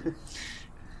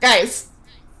 Guys,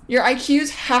 your IQs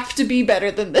have to be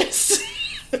better than this.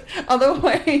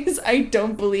 Otherwise, I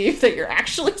don't believe that you're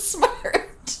actually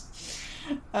smart.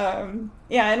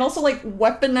 Yeah, and also, like,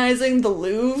 weaponizing the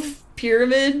Louvre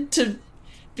pyramid to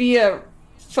be a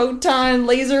photon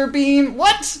laser beam.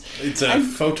 What? It's a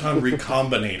photon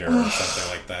recombinator or something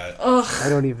like that. Ugh. I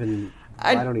don't even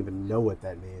know what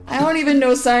that means. I don't even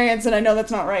know science, and I know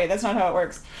that's not right. That's not how it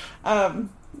works.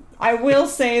 I will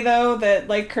say, though, that,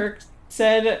 like Kirk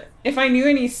said, if I knew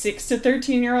any 6 to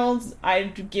 13-year-olds,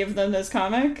 I'd give them this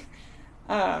comic.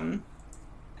 And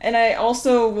I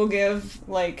also will give,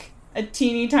 like, a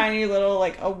teeny tiny little,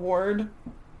 like, award.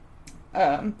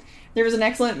 There was an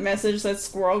excellent message that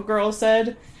Squirrel Girl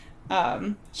said.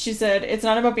 She said, it's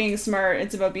not about being smart,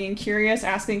 it's about being curious,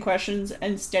 asking questions,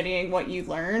 and studying what you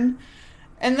learn.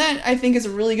 And that, I think, is a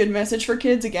really good message for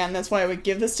kids. Again, that's why I would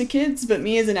give this to kids. But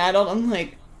me as an adult, I'm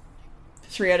like,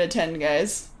 3 out of 10,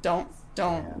 guys. Don't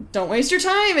waste your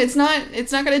time. It's not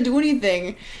gonna do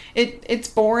anything. It's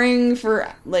boring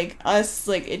for, like, us.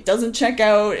 Like, it doesn't check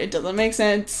out. It doesn't make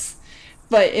sense.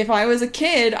 But if I was a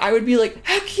kid, I would be like,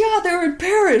 heck yeah, they're in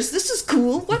Paris. This is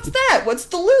cool. What's that? What's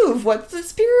the Louvre? What's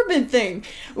this pyramid thing?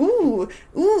 Ooh.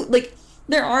 Like,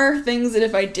 there are things that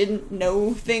if I didn't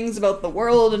know things about the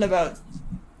world and about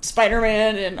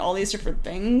Spider-Man and all these different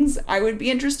things, I would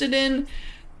be interested in.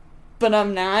 But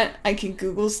I'm not. I can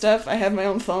Google stuff. I have my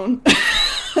own phone.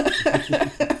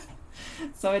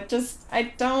 So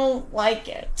I don't like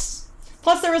it.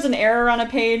 Plus, there was an error on a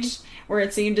page where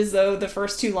it seemed as though the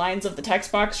first 2 lines of the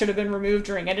text box should have been removed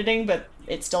during editing, but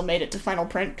it still made it to final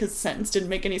print because the sentence didn't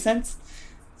make any sense.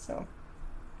 So,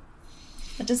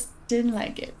 I just didn't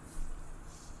like it.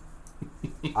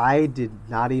 I did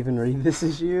not even read this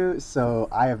issue, so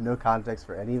I have no context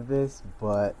for any of this,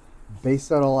 but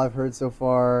based on all I've heard so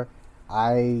far,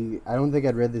 I don't think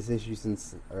I'd read this issue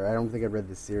I don't think I'd read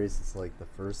this series since, like, the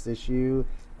first issue,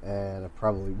 and I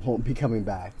probably won't be coming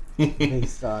back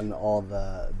based on all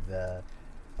the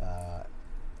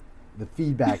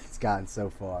feedback it's gotten so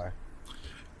far.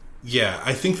 Yeah,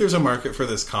 I think there's a market for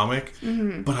this comic,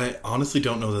 but I honestly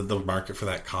don't know that the market for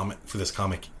this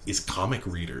comic is comic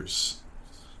readers.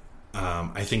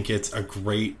 I think it's a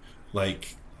great,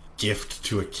 like, gift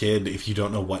to a kid if you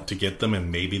don't know what to get them,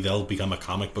 and maybe they'll become a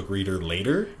comic book reader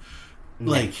later.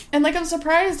 Like, and, like, I'm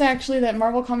surprised actually that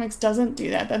Marvel Comics doesn't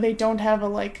do that they don't have a,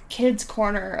 like, kids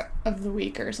corner of the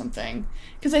week or something,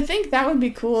 because I think that would be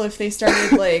cool if they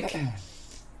started, like,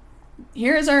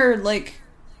 here's our, like,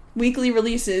 weekly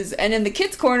releases, and in the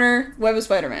kids corner, Web of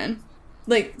Spider-Man,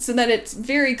 like, so that it's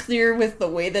very clear with the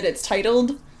way that it's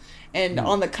titled and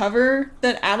on the cover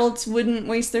that adults wouldn't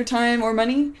waste their time or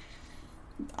money.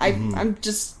 I'm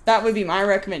just, that would be my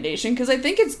recommendation, because I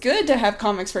think it's good to have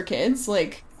comics for kids.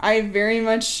 Like, I very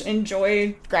much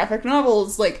enjoy graphic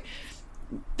novels. Like,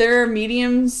 there are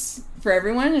mediums for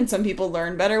everyone, and some people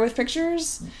learn better with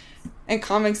pictures, and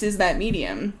comics is that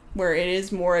medium where it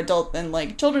is more adult than,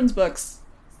 like, children's books,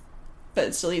 but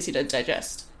it's still easy to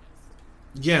digest.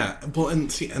 Yeah, well,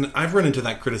 and I've run into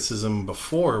that criticism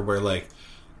before where, like,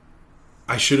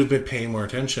 I should have been paying more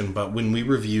attention, but when we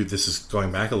reviewed, this is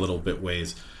going back a little bit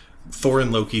ways, Thor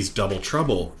and Loki's Double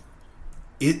Trouble,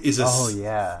 it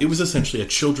was essentially a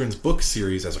children's book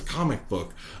series as a comic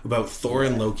book about Thor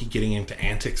and Loki getting into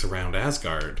antics around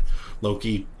Asgard.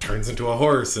 Loki turns into a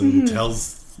horse and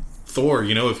tells Thor,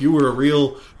 you know, if you were a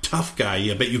real tough guy,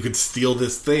 I bet you could steal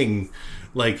this thing.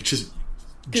 Like, just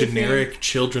generic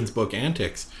children's book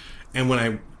antics. And when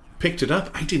I picked it up,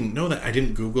 I didn't know that. I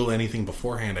didn't Google anything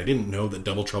beforehand. I didn't know that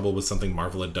Double Trouble was something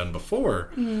Marvel had done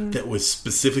before that was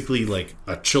specifically, like,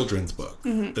 a children's book.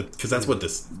 Because that's what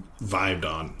this vibed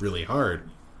on really hard.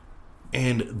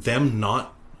 And them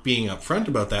not being upfront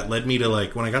about that led me to,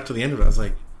 like, when I got to the end of it, I was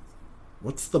like,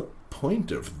 what's the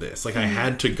point of this? Like, I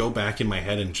had to go back in my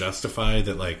head and justify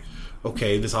that, like,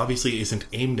 okay, this obviously isn't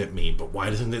aimed at me, but why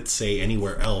doesn't it say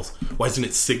anywhere else? Why doesn't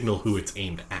it signal who it's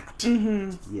aimed at?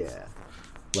 Yeah.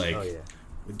 Like,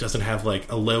 it doesn't have, like,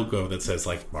 a logo that says,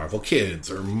 like, Marvel Kids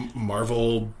or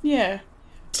Marvel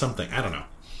something. I don't know.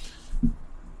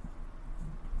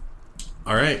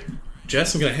 All right.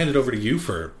 Jess, I'm going to hand it over to you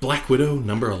for Black Widow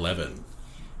number 11.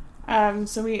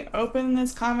 So we open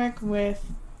this comic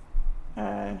with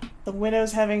the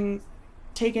Widows having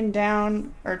taken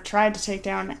down, or tried to take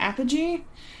down, Apogee.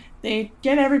 They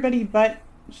get everybody but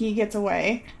he gets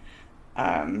away.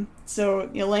 So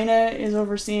Yelena is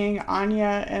overseeing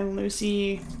Anya and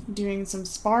Lucy doing some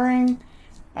sparring.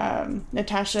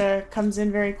 Natasha comes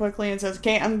in very quickly and says,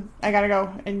 "Okay, I gotta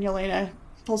go." And Yelena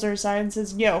pulls her aside and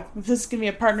says, "Yo, if this is gonna be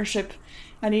a partnership,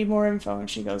 I need more info." And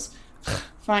she goes,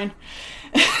 "Fine."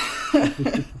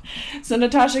 So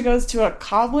Natasha goes to a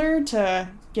cobbler to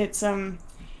get some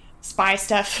spy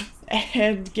stuff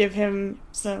and give him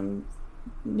some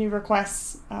new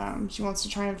requests. She wants to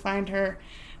try and find her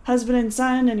husband and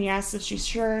son, and he asks if she's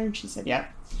sure, and she said, "Yep."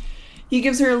 He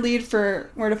gives her a lead for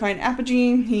where to find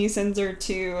Apogee. He sends her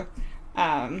to,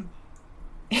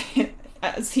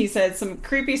 as he said, some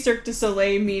creepy Cirque du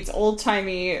Soleil meets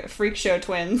old-timey freak show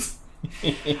twins.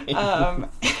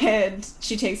 And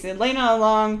she takes Elena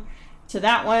along to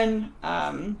that one.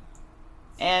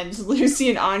 And Lucy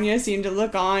and Anya seem to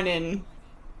look on in,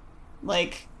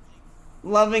 like,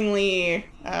 lovingly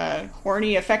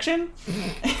horny affection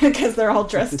because they're all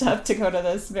dressed up to go to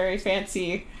this very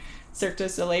fancy Cirque du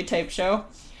Soleil type show.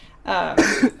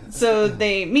 So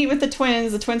they meet with the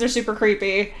twins. The twins are super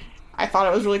creepy. I thought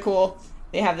it was really cool.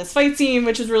 They have this fight scene,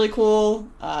 which is really cool.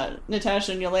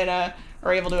 Natasha and Yelena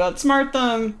are able to outsmart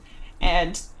them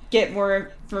and get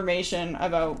more information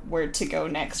about where to go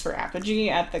next for Apogee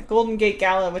at the Golden Gate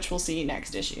Gala, which we'll see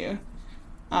next issue.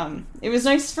 It was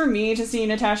nice for me to see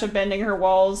Natasha bending her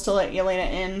walls to let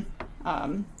Yelena in.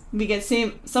 We get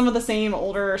some of the same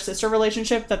older sister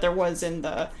relationship that there was in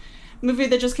the movie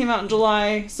that just came out in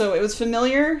July, so it was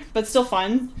familiar, but still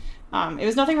fun. It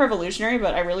was nothing revolutionary,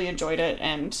 but I really enjoyed it,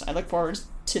 and I look forward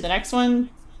to the next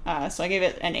one. So I gave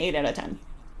it an 8 out of 10.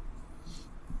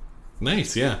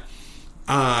 Nice, yeah.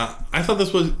 I thought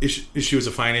this issue was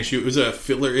a fine issue. It was a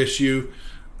filler issue.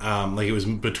 Like, it was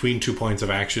between 2 points of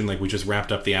action. Like, we just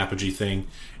wrapped up the Apogee thing,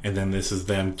 and then this is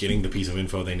them getting the piece of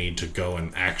info they need to go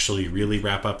and actually really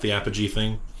wrap up the Apogee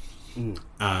thing.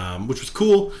 Which was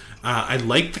cool. I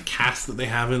like the cast that they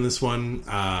have in this one.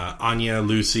 Anya,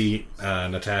 Lucy,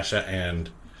 Natasha, and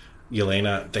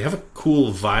Yelena. They have a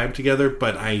cool vibe together,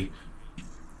 but I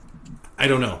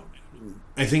don't know.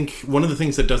 I think one of the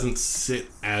things that doesn't sit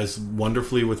as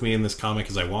wonderfully with me in this comic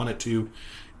as I want it to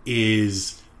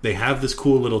is they have this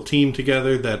cool little team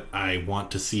together that I want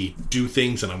to see do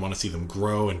things, and I want to see them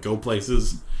grow and go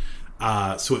places.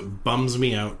 So it bums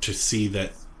me out to see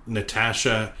that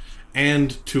Natasha,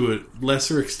 and to a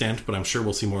lesser extent, but I'm sure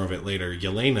we'll see more of it later,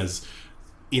 Yelena's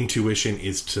intuition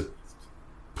is to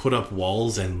put up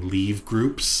walls and leave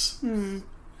groups.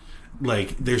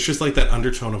 Like, there's just like that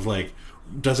undertone of like,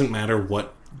 doesn't matter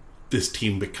what this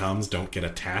team becomes, don't get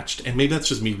attached. And maybe that's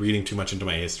just me reading too much into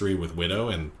my history with Widow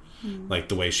and like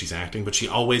the way she's acting, but she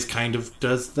always kind of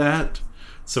does that.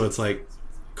 So it's like,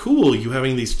 cool, you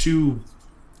having these two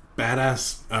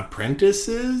badass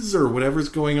apprentices or whatever's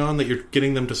going on that you're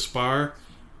getting them to spar,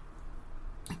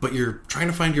 but you're trying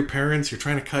to find your parents, you're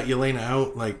trying to cut Yelena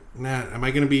out. Like, nah, am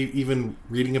I going to be even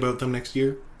reading about them next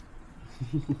year?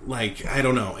 Like, I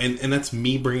don't know. And that's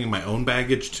me bringing my own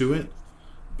baggage to it.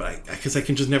 But because I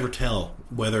can just never tell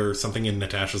whether something in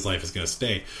Natasha's life is going to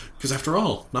stay. Because after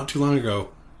all, not too long ago,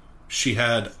 she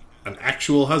had an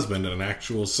actual husband and an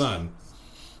actual son.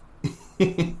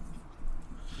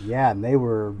 Yeah, and they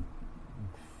were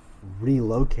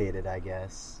relocated, I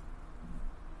guess.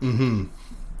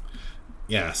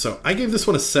 Yeah, so I gave this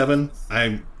one a 7.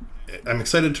 I'm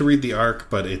excited to read the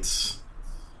arc, but it's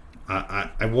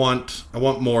I want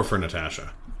more for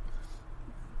Natasha.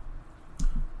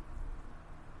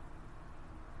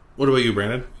 What about you,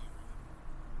 Brandon?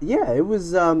 Yeah, it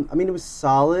was. I mean, it was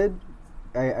solid.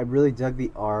 I really dug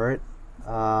the art.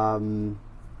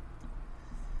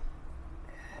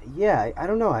 Yeah, I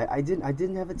don't know. I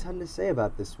didn't have a ton to say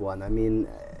about this one. I mean,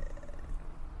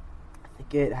 I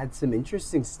think it had some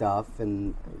interesting stuff,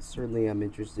 and certainly I'm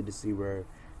interested to see where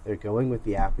they're going with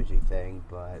the Apogee thing.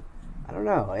 But I don't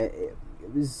know. It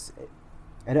was.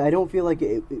 I don't feel like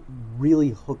it really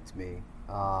hooked me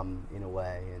in a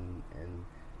way, and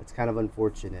it's kind of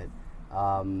unfortunate.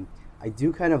 I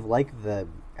do kind of like the,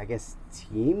 I guess,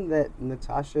 team that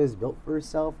Natasha has built for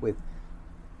herself with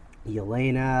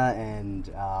Yelena and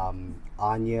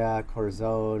Anya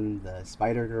Corazon, the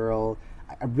Spider Girl.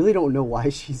 I really don't know why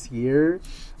she's here,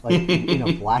 like in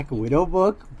a Black Widow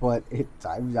book, but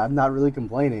I'm not really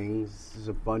complaining. She's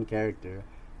a fun character.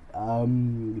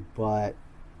 But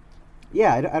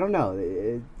yeah, I don't know.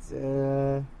 It's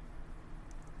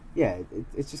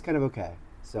just kind of okay.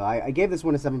 So I gave this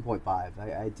one a 7.5.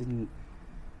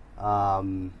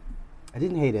 I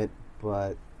didn't hate it,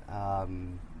 but I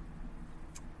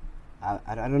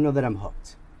don't know that I'm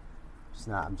hooked.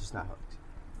 I'm just not hooked.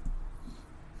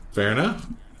 Fair enough.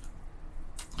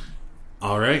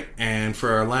 All right, and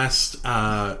for our last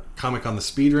comic on the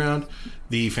speed round,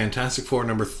 the Fantastic Four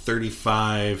number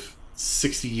 35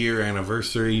 60-year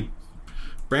anniversary.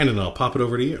 Brandon, I'll pop it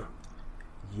over to you.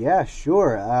 Yeah,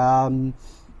 sure. The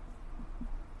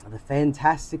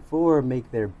Fantastic Four make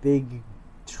their big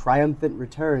triumphant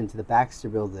return to the Baxter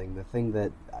Building, the thing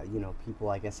that people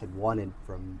I guess had wanted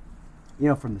from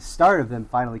the start of them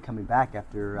finally coming back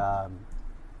after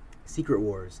Secret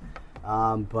Wars.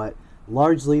 But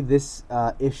largely this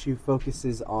issue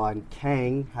focuses on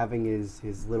Kang having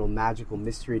his little magical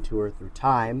mystery tour through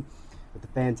time with the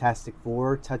Fantastic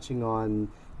Four, touching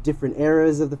on different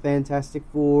eras of the Fantastic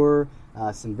Four,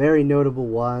 some very notable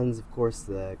ones, of course,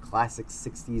 the classic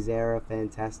 60s era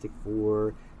Fantastic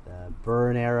Four, the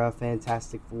Byrne era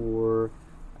Fantastic Four,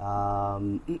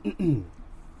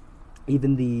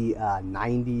 even the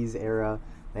 90s era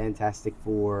Fantastic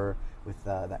Four with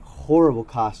that horrible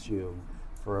costume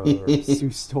for Sue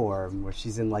Storm, where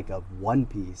she's in like a one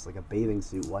piece, like a bathing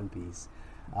suit one piece,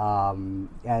 and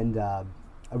a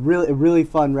really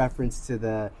fun reference to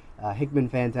the Hickman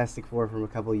Fantastic Four from a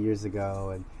couple of years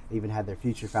ago, and they even had their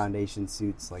Future Foundation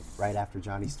suits like right after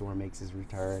Johnny Storm makes his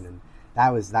return, and that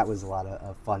was a lot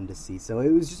of fun to see. So it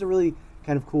was just a really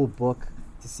kind of cool book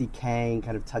to see Kang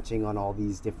kind of touching on all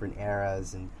these different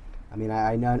eras. And I mean,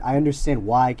 I understand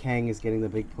why Kang is getting the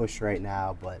big push right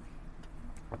now, but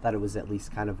I thought it was at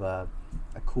least kind of a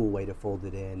cool way to fold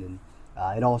it in, and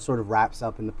it all sort of wraps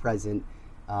up in the present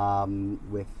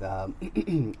with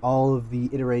all of the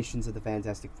iterations of the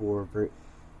Fantastic Four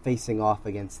facing off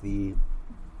against the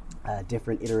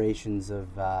different iterations of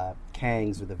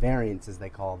Kangs, or the variants as they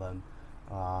call them,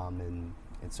 and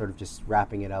sort of just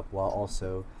wrapping it up while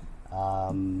also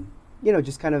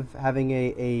just kind of having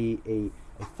a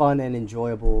fun and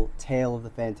enjoyable tale of the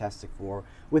Fantastic Four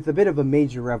with a bit of a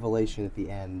major revelation at the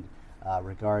end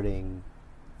regarding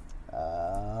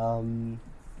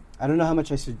I don't know how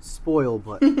much I should spoil,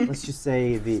 but let's just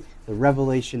say the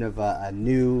revelation of a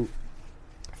new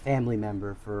family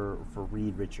member for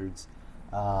Reed Richards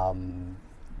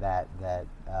that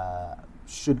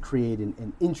should create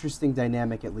an interesting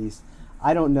dynamic, at least.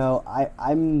 I don't know.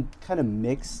 I'm kind of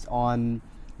mixed on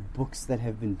books that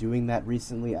have been doing that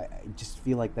recently. I just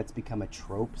feel like that's become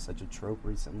such a trope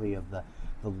recently, of the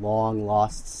long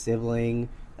lost sibling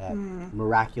that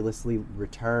miraculously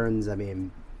returns. I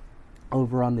mean,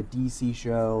 over on the DC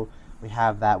show, we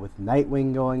have that with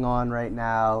Nightwing going on right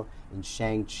now. In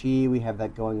Shang-Chi, we have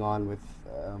that going on with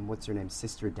what's her name,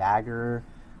 Sister Dagger,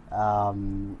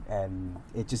 and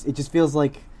it just feels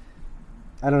like,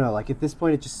 I don't know, like at this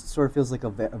point it just sort of feels like a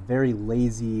very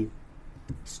lazy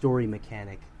story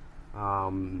mechanic,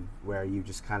 where you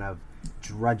just kind of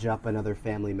drudge up another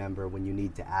family member when you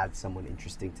need to add someone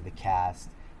interesting to the cast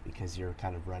because you're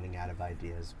kind of running out of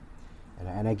ideas.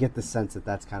 And I get the sense that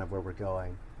that's kind of where we're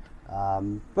going.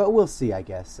 But we'll see, I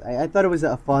guess. I thought it was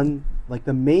a fun, like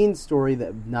the main story,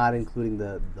 that not including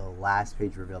the last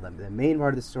page reveal, the main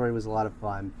part of the story was a lot of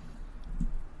fun.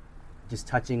 Just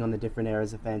touching on the different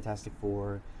eras of Fantastic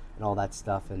Four and all that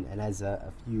stuff. And as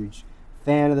a huge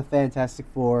fan of the Fantastic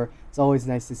Four, it's always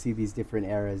nice to see these different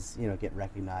eras, get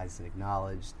recognized and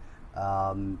acknowledged.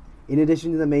 In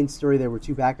addition to the main story, there were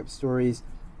 2 backup stories.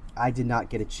 I did not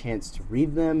get a chance to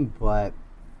read them, but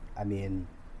I mean,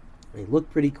 they look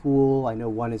pretty cool. I know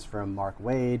one is from Mark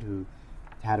Waid, who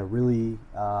had a really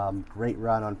great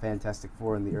run on Fantastic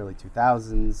Four in the early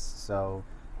 2000s. So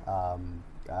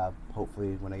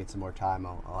hopefully when I get some more time,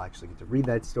 I'll actually get to read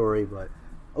that story. But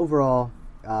overall,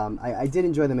 I did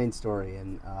enjoy the main story,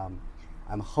 and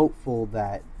I'm hopeful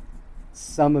that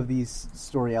some of these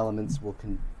story elements will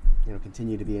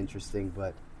continue to be interesting.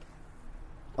 But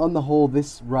on the whole,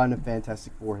 this run of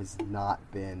Fantastic Four has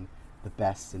not been the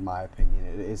best, in my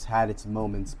opinion. It has had its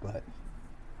moments, but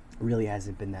really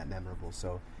hasn't been that memorable.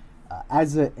 So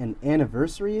as an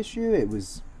anniversary issue, it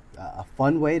was a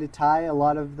fun way to tie a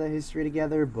lot of the history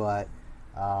together, but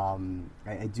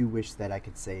I do wish that I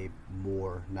could say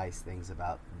more nice things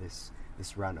about this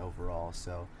run overall.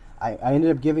 So I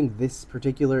ended up giving this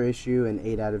particular issue an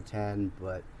 8 out of 10,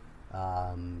 but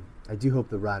I do hope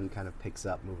the run kind of picks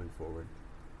up moving forward.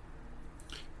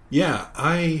 Yeah,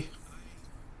 I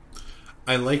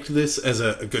liked this as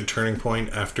a good turning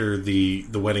point after the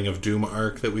Wedding of Doom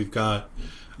arc that we've got.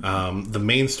 The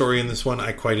main story in this one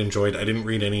I quite enjoyed. I didn't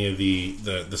read any of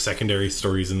the secondary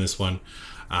stories in this one,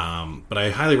 but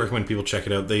I highly recommend people check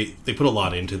it out. They put a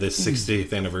lot into this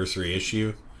 60th anniversary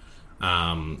issue,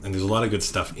 and there's a lot of good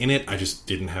stuff in it. I just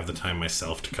didn't have the time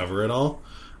myself to cover it all.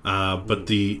 But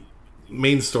the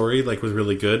main story was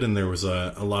really good, and there was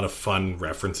a lot of fun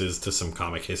references to some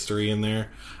comic history in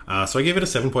there. So I gave it a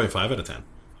 7.5 out of 10.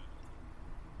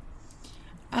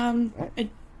 I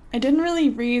didn't really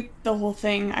read the whole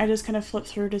thing. I just kind of flipped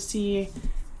through to see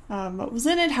what was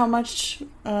in it, how much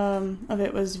of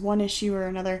it was one issue or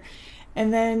another.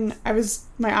 And then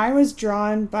my eye was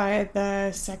drawn by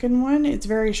the second one. It's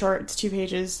very short. It's 2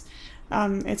 pages.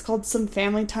 It's called Some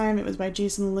Family Time. It was by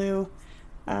Jason Liu.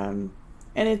 And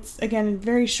it's, again, a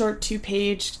very short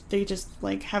 2-page. They just,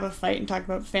 like, have a fight and talk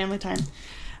about family time.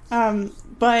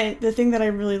 But the thing that I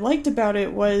really liked about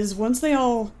it was once they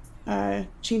all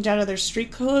change out of their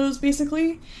street clothes,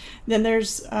 basically, then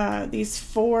there's these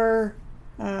 4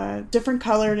 different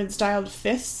colored and styled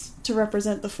fists to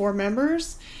represent the 4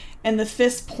 members. And the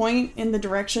fists point in the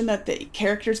direction that the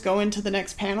characters go into the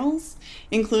next panels,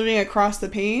 including across the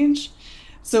page.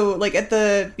 So, like, at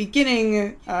the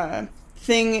beginning,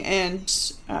 Thing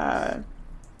and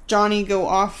Johnny go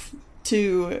off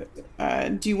to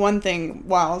do one thing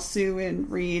while Sue and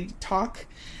Reed talk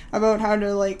about how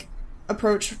to, like,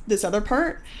 approach this other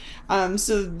part.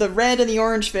 So the red and the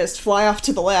orange fist fly off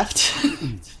to the left.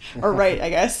 Or right, I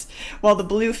guess, while the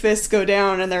blue fists go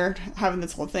down and they're having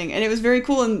this whole thing. And it was very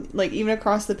cool, and, like, even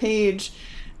across the page,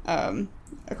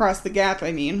 across the gap,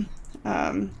 I mean,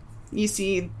 you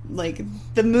see, like,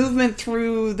 the movement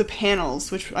through the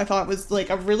panels, which I thought was, like,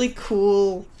 a really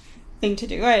cool thing to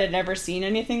do. I had never seen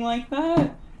anything like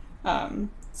that.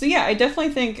 So yeah, I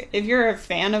definitely think if you're a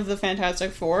fan of the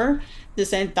Fantastic Four,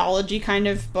 this anthology kind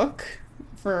of book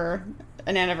for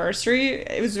an anniversary,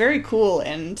 it was very cool,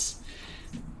 and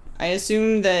I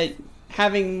assume that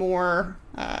having more,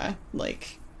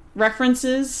 like,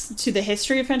 references to the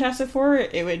history of Fantastic Four,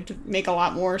 it would make a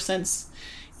lot more sense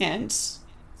and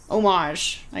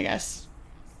homage, I guess.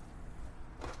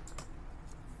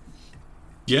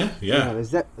 Yeah.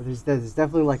 There's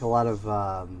definitely, like, a lot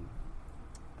of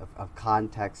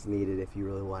context needed if you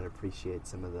really want to appreciate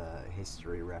some of the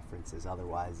history references.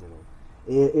 Otherwise,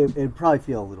 it'd probably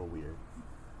feel a little weird.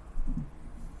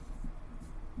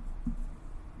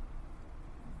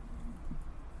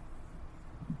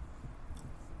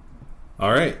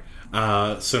 All right.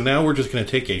 So now we're just going to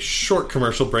take a short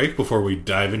commercial break before we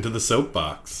dive into the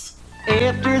soapbox.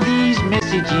 After these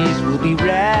messages, we'll be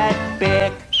right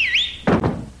back.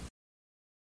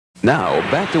 Now,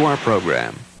 back to our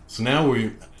program. So now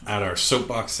we're at our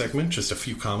soapbox segment, just a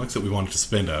few comics that we wanted to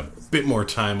spend a bit more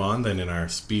time on than in our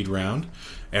speed round.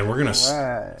 And we're going to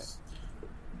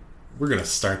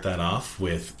start that off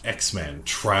with X-Men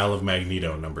Trial of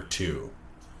Magneto #2.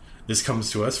 This comes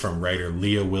to us from writer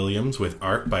Leah Williams with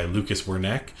art by Lucas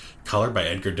Werneck, color by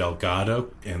Edgar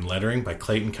Delgado, and lettering by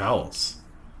Clayton Cowles.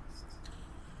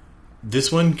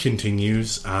 This one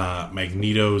continues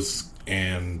Magneto's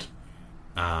and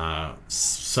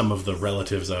some of the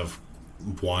relatives of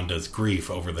Wanda's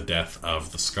grief over the death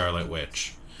of the Scarlet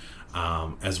Witch,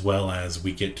 as well as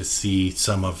we get to see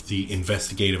some of the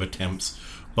investigative attempts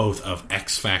both of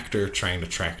X-Factor trying to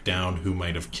track down who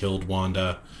might have killed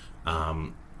Wanda,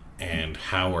 and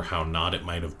how or how not it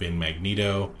might have been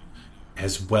Magneto.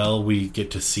 As well, we get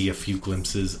to see a few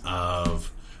glimpses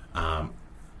of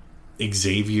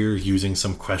Xavier using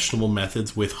some questionable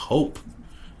methods with Hope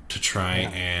to try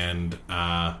and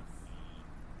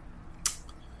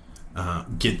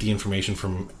get the information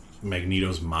from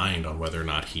Magneto's mind on whether or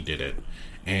not he did it.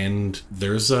 And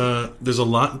there's a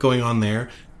lot going on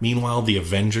there. Meanwhile, the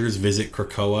Avengers visit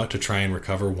Krakoa to try and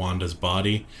recover Wanda's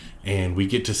body, and we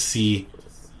get to see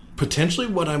potentially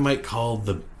what I might call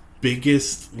the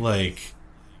biggest, like,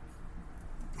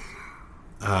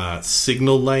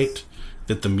 signal light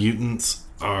that the mutants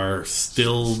are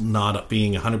still not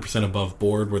being 100% above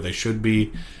board where they should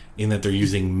be, in that they're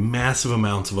using massive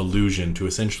amounts of illusion to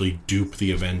essentially dupe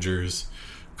the Avengers,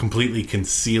 completely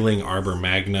concealing Arbor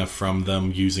Magna from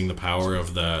them using the power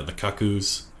of the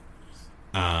Cuckoos.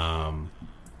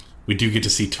 We do get to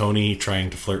see Tony trying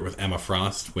to flirt with Emma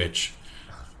Frost, which,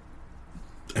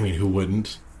 I mean, who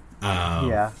wouldn't?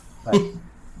 But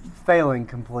failing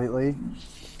completely.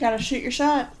 Gotta shoot your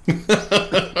shot.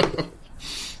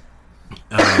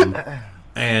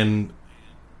 And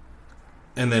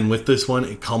then with this one,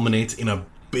 it culminates in a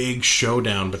big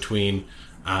showdown between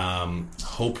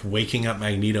Hope waking up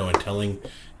Magneto and telling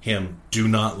him, do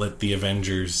not let the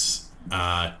Avengers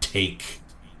take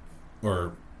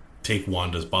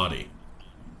Wanda's body.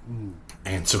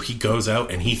 And so he goes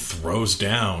out and he throws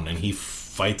down and he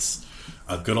fights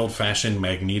a good old-fashioned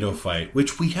Magneto fight,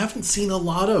 which we haven't seen a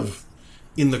lot of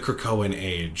in the Krakoan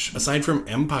age. Aside from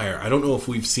Empire, I don't know if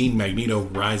we've seen Magneto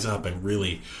rise up and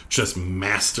really just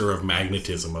master of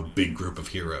magnetism a big group of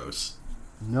heroes.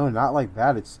 No, not like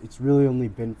that. It's really only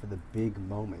been for the big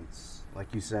moments.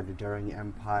 Like you said, during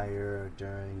Empire,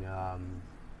 during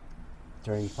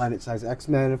during Planet Size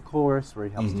X-Men, of course, where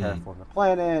he helps terraform the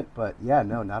planet. But yeah,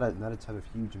 no, not a ton of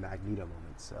huge Magneto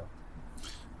moments. So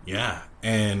yeah,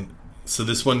 and so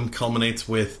this one culminates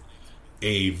with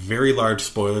a very large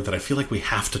spoiler that I feel like we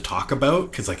have to talk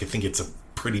about because like I think it's a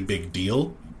pretty big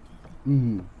deal.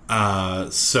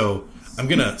 So I'm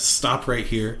gonna stop right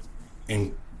here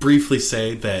and briefly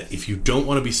say that if you don't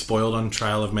want to be spoiled on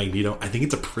Trial of Magneto, I think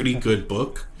it's a pretty good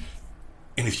book.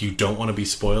 And if you don't want to be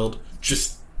spoiled,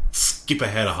 just skip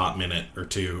ahead a hot minute or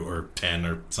 2 or 10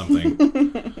 or something.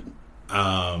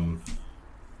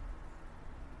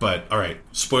 But all right,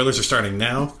 spoilers are starting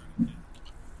now.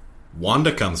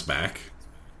 Wanda comes back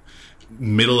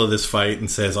middle of this fight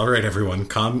and says, "All right, everyone,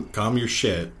 calm your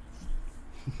shit,"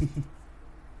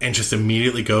 and just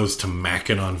immediately goes to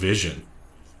macking on Vision.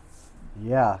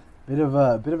 yeah, bit of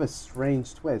a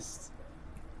strange twist.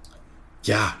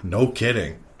 Yeah, no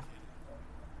kidding.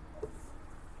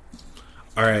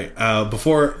 All right,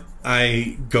 before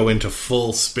I go into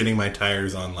full spinning my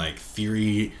tires on like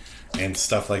theory and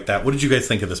stuff like that, what did you guys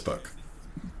think of this book?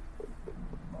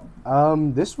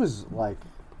 This was like,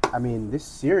 I mean, this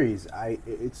series,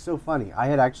 it's so funny. I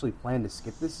had actually planned to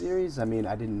skip this series. I mean,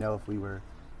 I didn't know if we were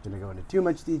going to go into too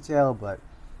much detail, but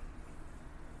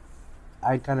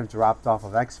I kind of dropped off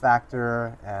of X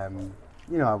Factor, and,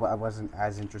 you know, I wasn't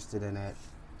as interested in it.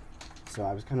 So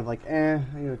I was kind of like,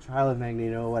 Trial of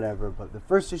Magneto, whatever. But the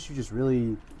first issue just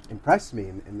really impressed me,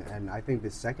 and I think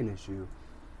the second issue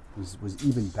was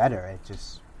even better. I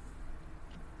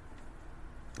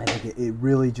think it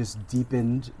really just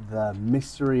deepened the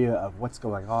mystery of what's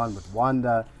going on with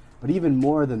Wanda. But even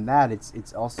more than that,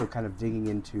 it's also kind of digging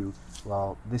into,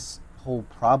 well, this whole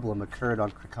problem occurred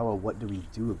on Krakoa. What do we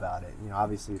do about it? You know,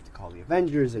 obviously we have to call the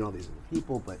Avengers and all these other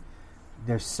people, but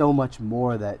there's so much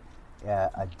more that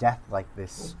a death like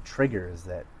this triggers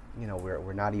that, you know,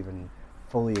 we're not even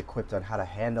fully equipped on how to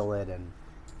handle it, and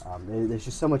there's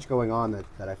just so much going on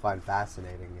that I find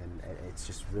fascinating, and it's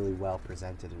just really well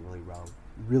presented and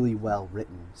really well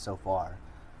written so far.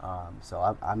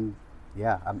 So I'm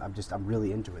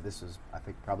really into it. This is, I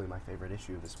think, probably my favorite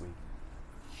issue this week.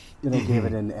 And I gave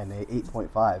it an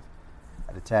 8.5 out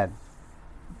of 10.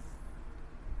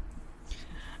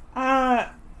 I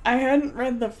hadn't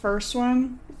read the first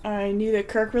one. I knew that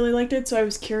Kirk really liked it, so I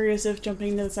was curious if jumping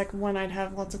into the second one I'd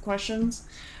have lots of questions.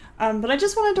 But I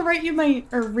just wanted to read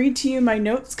to you my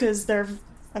notes, because they're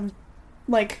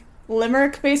like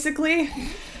limerick, basically.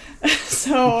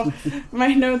 So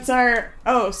my notes are,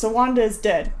 so Wanda is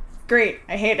dead. Great,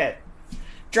 I hate it.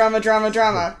 Drama, drama,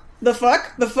 drama. The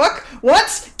fuck? The fuck?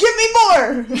 What? Give me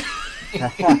more!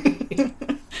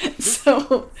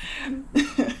 So,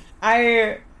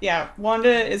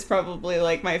 Wanda is probably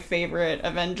like my favorite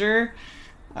Avenger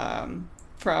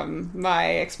from my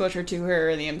exposure to her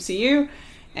in the MCU.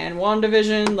 And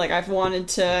WandaVision, like, I've wanted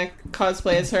to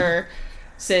cosplay as her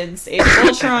since Age of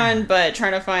Ultron, but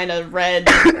trying to find a red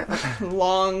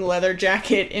long leather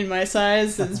jacket in my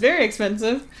size is very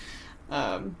expensive.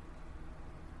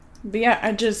 But yeah,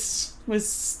 I just was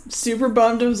super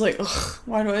bummed. I was like, ugh,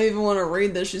 why do I even want to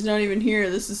read this? She's not even here.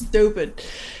 This is stupid.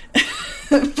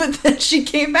 But then she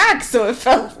came back, so it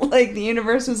felt like the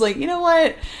universe was like, you know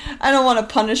what? I don't want to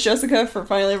punish Jessica for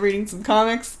finally reading some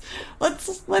comics.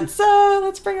 Let's bring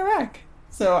her back.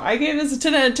 So I gave this a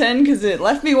 10 out of 10 because it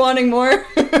left me wanting more,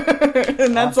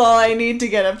 and that's all I need to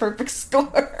get a perfect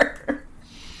score.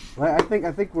 Well, I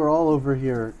think we're all over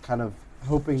here kind of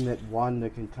hoping that Wanda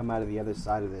can come out of the other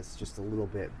side of this just a little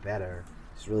bit better.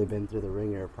 She's really been through the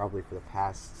ringer probably for the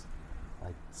past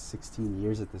like 16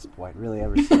 years at this point, really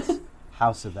ever since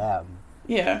House of M.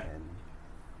 Yeah. And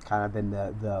kind of been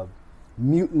the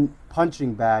mutant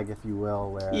punching bag, if you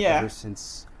will, where ever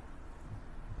since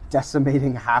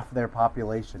decimating half their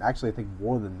population, actually I think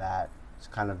more than that, it's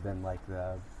kind of been like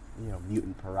the,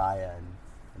 mutant pariah, and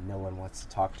no one wants to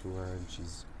talk to her, and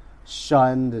she's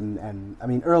shunned, and I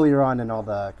mean, earlier on in all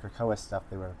the Krakoa stuff,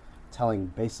 they were telling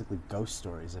basically ghost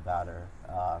stories about her,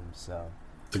 so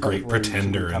the great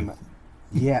pretender.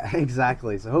 Yeah,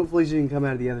 exactly. So hopefully she can come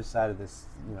out of the other side of this,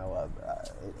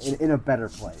 in a better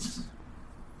place.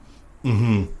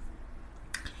 Mm-hmm.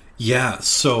 Yeah,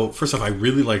 so first off, I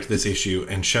really liked this issue,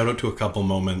 and shout out to a couple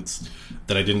moments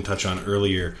that I didn't touch on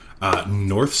earlier.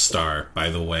 North Star, by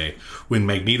the way, when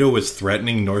Magneto was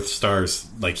threatening North Star's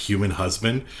like human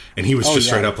husband, and he was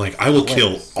straight up like, "I will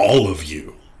kill all of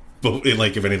you," but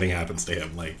like if anything happens to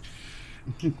him,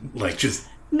 like just.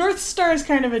 North Star is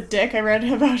kind of a dick. I read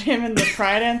about him in the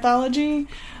Pride anthology.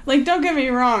 Like, don't get me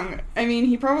wrong. I mean,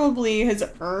 he probably has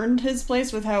earned his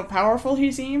place with how powerful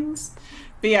he seems.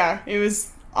 But yeah, it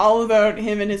was all about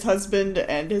him and his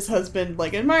husband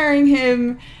like admiring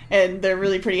him and their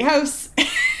really pretty house.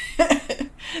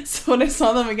 So when I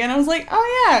saw them again, I was like,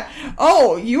 oh yeah,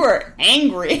 oh, you are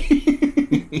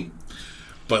angry.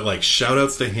 But like, shout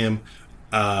outs to him,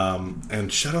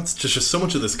 and shout outs to just so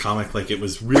much of this comic. Like, it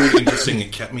was really interesting.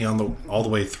 It kept me on all the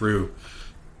way through.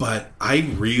 But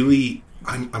I'm really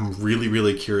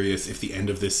curious if the end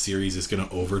of this series is going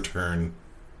to overturn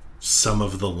some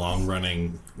of the long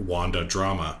running Wanda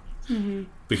drama. Mm-hmm.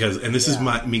 Because, and this is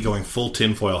me going full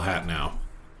tinfoil hat now.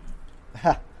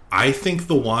 I think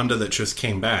the Wanda that just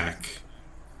came back.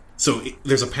 So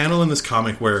there's a panel in this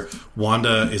comic where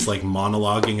Wanda is like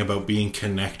monologuing about being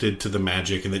connected to the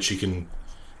magic and that she can,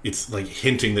 it's like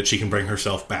hinting that she can bring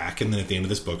herself back. And then at the end of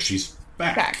this book, she's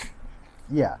back.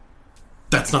 Yeah.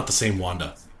 That's not the same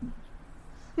Wanda.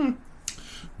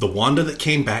 The Wanda that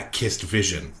came back kissed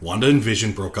Vision. Wanda and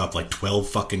Vision broke up like 12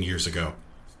 fucking years ago.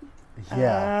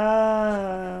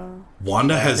 Yeah.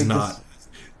 Wanda has not...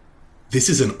 This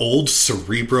is an old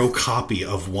Cerebro copy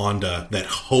of Wanda that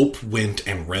Hope went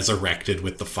and resurrected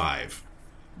with the Five.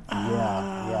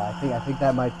 I think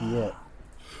that might be it.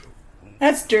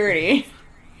 That's dirty.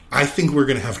 I think we're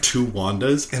going to have two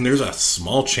Wandas, and there's a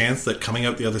small chance that coming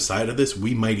out the other side of this,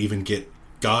 we might even get,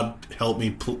 God help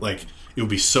me, like, it would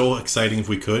be so exciting if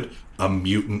we could, a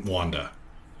mutant Wanda.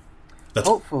 That's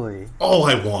hopefully all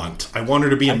I want. I want her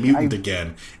to be a mutant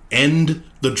again. End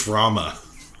the drama.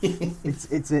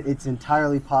 It's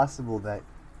entirely possible that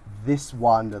this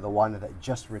Wanda, the Wanda that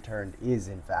just returned, is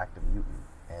in fact a mutant,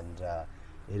 and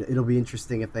it'll be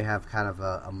interesting if they have kind of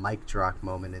a mic drop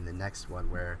moment in the next one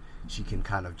where she can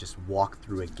kind of just walk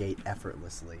through a gate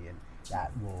effortlessly, and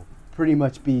that will pretty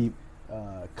much be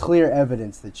clear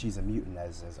evidence that she's a mutant,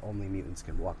 as only mutants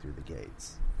can walk through the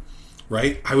gates.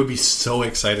 Right? I would be so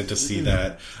excited to see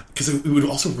that, because it would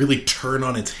also really turn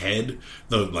on its head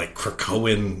the like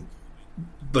Krakoan,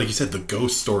 like you said, the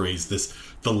ghost stories,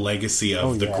 the legacy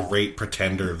of the Great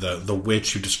Pretender, the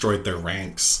witch who destroyed their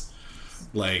ranks.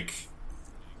 Like,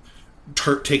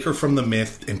 take her from the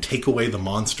myth and take away the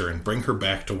monster and bring her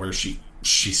back to where she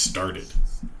started.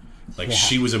 Like,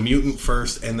 she was a mutant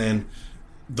first, and then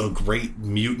the great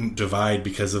mutant divide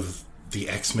because of the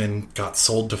X-Men got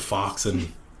sold to Fox,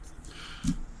 and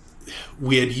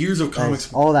we had years of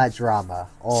comics. All that drama.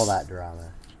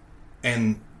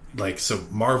 And like, so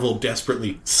Marvel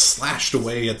desperately slashed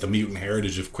away at the mutant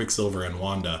heritage of Quicksilver and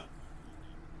Wanda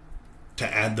to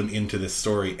add them into this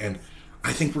story. And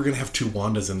I think we're going to have two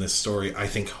Wandas in this story. I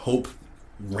think Hope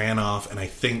ran off, and I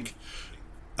think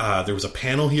there was a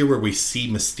panel here where we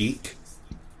see Mystique.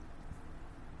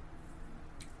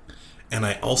 And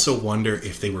I also wonder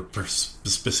if they were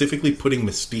specifically putting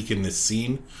Mystique in this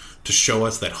scene to show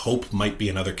us that Hope might be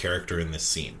another character in this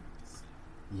scene.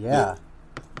 Yeah.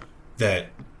 That...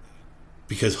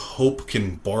 Because Hope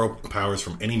can borrow powers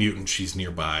from any mutant she's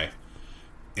nearby.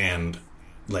 And,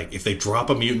 like, if they drop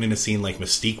a mutant in a scene like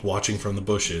Mystique watching from the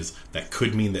bushes, that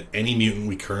could mean that any mutant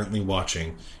we currently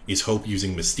watching is Hope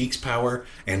using Mystique's power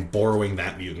and borrowing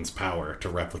that mutant's power to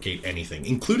replicate anything,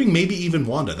 including maybe even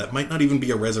Wanda. That might not even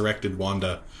be a resurrected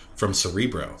Wanda from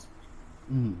Cerebro.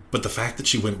 But the fact that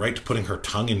she went right to putting her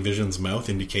tongue in Vision's mouth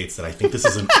indicates that I think this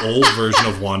is an old version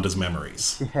of Wanda's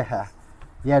memories.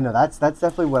 Yeah, no, that's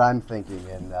definitely what I'm thinking,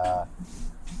 and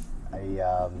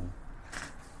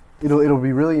it'll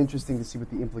be really interesting to see what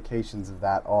the implications of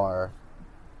that are.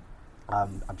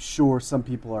 I'm sure some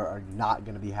people are not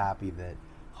going to be happy that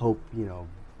Hope,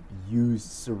 used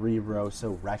Cerebro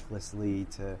so recklessly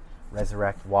to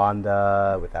resurrect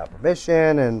Wanda without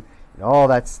permission, and all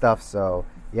that stuff. So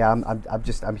yeah,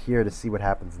 I'm here to see what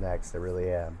happens next. I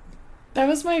really am. That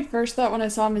was my first thought when I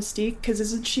saw Mystique, because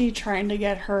isn't she trying to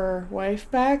get her wife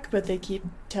back, but they keep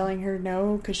telling her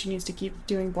no because she needs to keep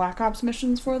doing Black Ops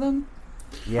missions for them?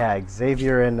 Yeah,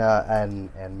 Xavier and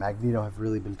Magneto have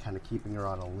really been kind of keeping her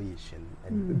on a leash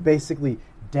and basically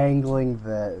dangling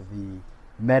the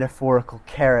metaphorical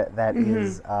carrot that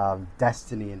is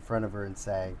destiny in front of her and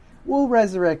saying, we'll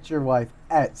resurrect your wife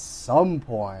at some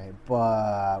point,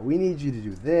 but we need you to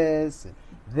do this and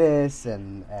this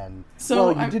and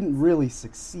so well, you didn't really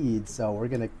succeed, so we're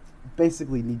gonna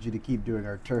basically need you to keep doing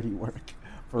our dirty work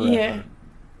forever.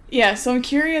 Yeah. So I'm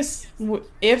curious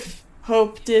if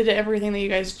Hope did everything that you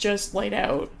guys just laid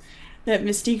out, that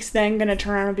Mystique's then gonna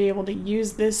turn around and be able to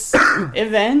use this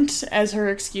event as her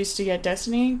excuse to get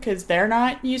Destiny, because they're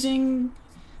not using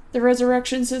the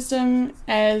resurrection system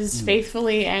as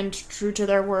faithfully and true to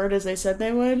their word as they said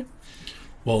they would.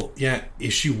 Well, yeah,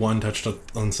 issue 1 touched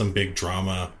on some big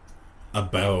drama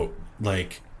about,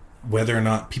 like, whether or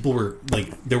not people were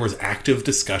like, there was active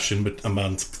discussion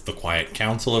amongst the Quiet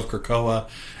Council of Krakoa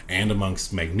and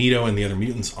amongst Magneto and the other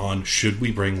mutants on, should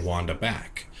we bring Wanda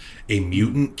back? A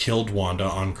mutant killed Wanda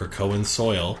on Krakoan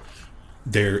soil.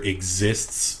 There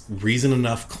exists reason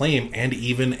enough claim, and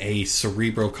even a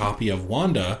Cerebro copy of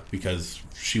Wanda, because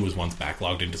she was once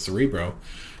backlogged into Cerebro,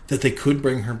 that they could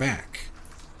bring her back.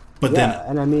 But then,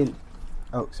 and I mean,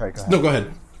 oh, sorry, go ahead. No, go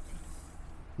ahead.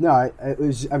 No, I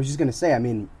was just going to say, I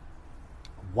mean,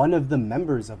 one of the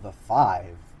members of the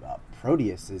Five,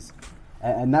 Proteus, is,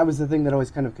 and that was the thing that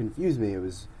always kind of confused me. It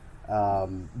was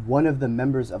one of the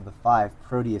members of the Five,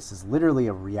 Proteus, is literally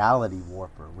a reality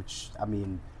warper, which, I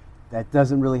mean, that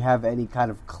doesn't really have any kind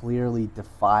of clearly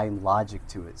defined logic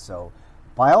to it. So,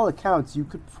 by all accounts, you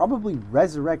could probably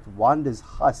resurrect Wanda's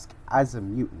husk as a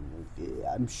mutant.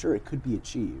 I'm sure it could be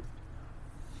achieved.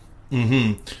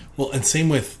 Mm-hmm. Well, and same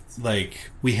with,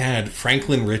 like, we had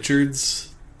Franklin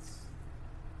Richards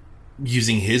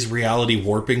using his reality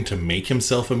warping to make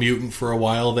himself a mutant for a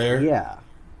while there. Yeah.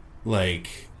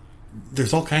 Like,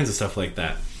 there's all kinds of stuff like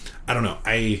that. I don't know.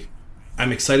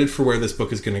 I'm excited for where this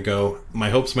book is going to go. My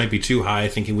hopes might be too high,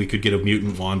 thinking we could get a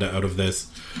mutant Wanda out of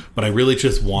this. But I really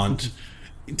just want...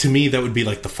 To me, that would be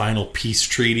like the final peace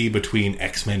treaty between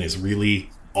X-Men is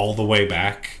really all the way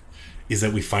back, is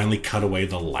that we finally cut away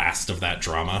the last of that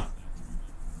drama.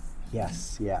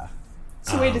 Yes, yeah.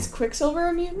 So wait, is Quicksilver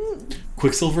a mutant?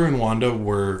 Quicksilver and Wanda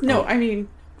were... No, I mean...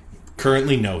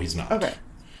 Currently, no, he's not. Okay.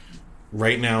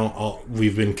 Right now,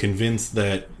 we've been convinced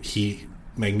that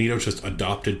Magneto just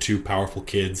adopted two powerful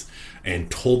kids and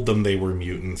told them they were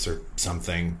mutants or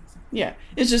something. Yeah,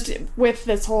 it's just with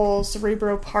this whole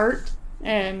Cerebro part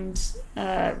and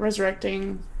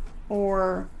resurrecting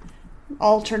or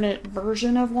alternate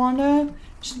version of Wanda,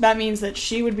 that means that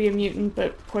she would be a mutant,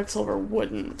 but Quicksilver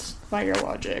wouldn't, by your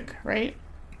logic, right?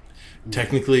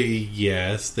 Technically,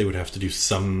 yes. They would have to do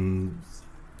some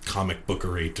comic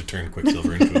bookery to turn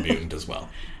Quicksilver into a mutant as well.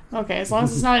 Okay, as long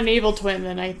as it's not an evil twin,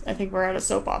 then I think we're at a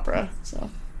soap opera. So.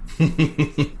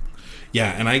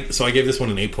 Yeah, and I gave this one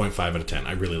an 8.5 out of 10.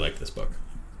 I really like this book.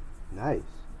 Nice.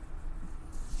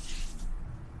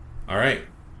 All right.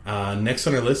 Next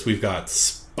on our list, we've got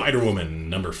Spider-Woman,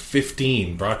 number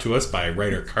 15, brought to us by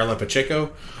writer Carla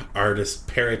Pacheco, artist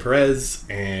Pere Perez,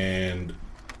 and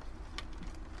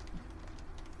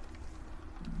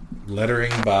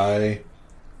lettering by...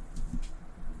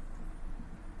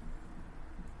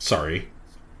 Sorry.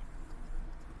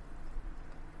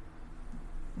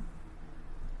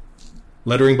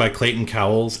 Lettering by Clayton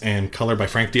Cowles and color by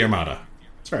Frank D'Armata.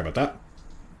 Sorry about that.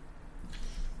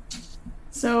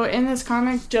 So in this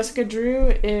comic, Jessica Drew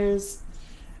is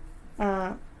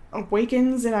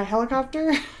awakens in a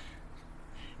helicopter.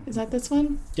 Is that this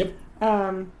one? Yep.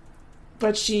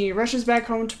 But she rushes back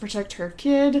home to protect her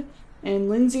kid, and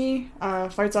Lindsay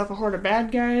fights off a horde of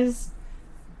bad guys.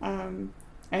 And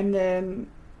then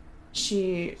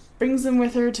she brings them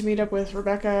with her to meet up with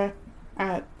Rebecca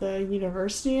at the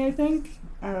university, I think.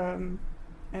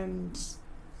 And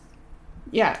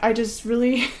yeah, I just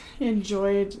really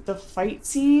enjoyed the fight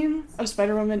scene of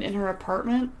Spider-Woman in her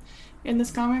apartment in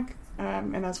this comic.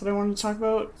 And that's what I wanted to talk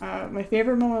about. My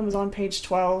favorite moment was on page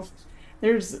 12.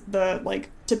 There's the, like,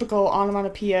 typical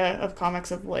onomatopoeia of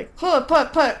comics of, like, put,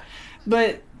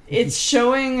 but it's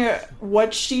showing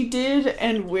what she did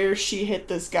and where she hit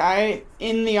this guy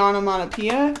in the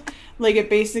onomatopoeia. Like, it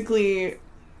basically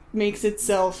makes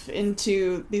itself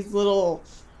into these little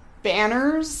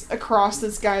banners across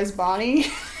this guy's body.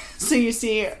 So you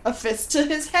see a fist to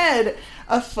his head,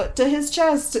 a foot to his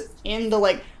chest, in the,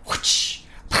 like, whoosh,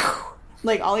 pow,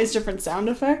 like, all these different sound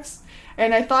effects.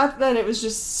 And I thought that it was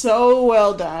just so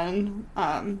well done.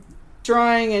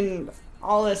 Drawing and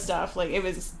all this stuff. Like, it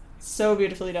was so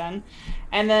beautifully done.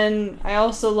 And then I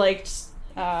also liked...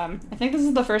 I think this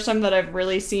is the first time that I've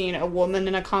really seen a woman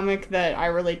in a comic that I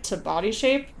relate to body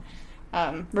shape.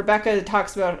 Rebecca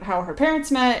talks about how her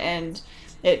parents met, and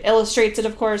it illustrates it,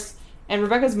 of course. And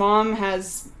Rebecca's mom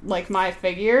has, like, my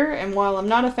figure, and while I'm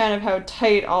not a fan of how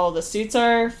tight all the suits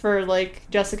are for, like,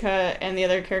 Jessica and the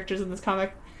other characters in this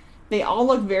comic, they all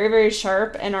look very, very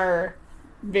sharp and are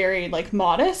very, like,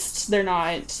 modest. They're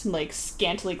not, like,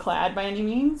 scantily clad by any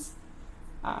means.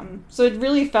 So it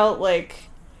really felt like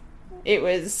it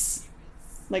was,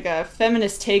 like, a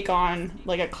feminist take on,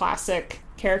 like, a classic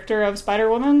character of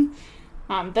Spider-Woman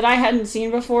that I hadn't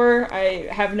seen before. I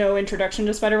have no introduction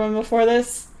to Spider-Woman before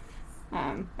this.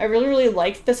 I really, really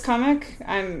liked this comic.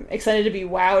 I'm excited to be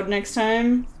wowed next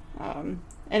time. And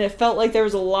it felt like there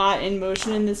was a lot in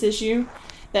motion in this issue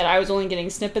that I was only getting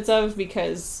snippets of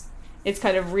because it's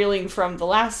kind of reeling from the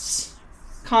last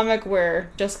comic where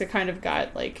Jessica kind of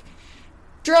got, like,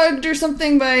 drugged or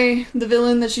something by the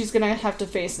villain that she's gonna have to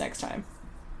face next time.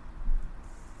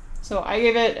 So I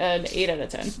gave it an 8 out of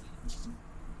 10.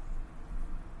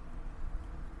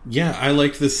 Yeah, I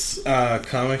like this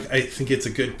comic. I think it's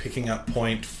a good picking up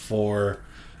point for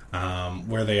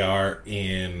where they are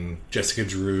in Jessica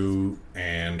Drew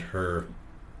and her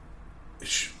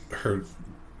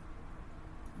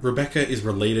Rebecca is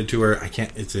related to her. I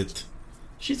can't.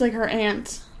 She's like her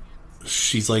aunt.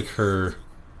 She's like her.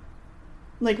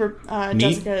 Like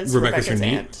Jessica is Rebecca's her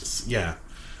aunt. Yeah,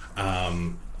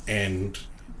 and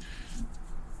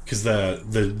because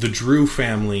the Drew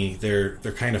family, they're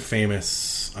kind of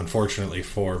famous, unfortunately,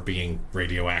 for being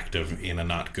radioactive in a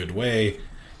not good way.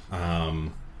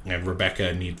 And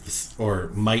Rebecca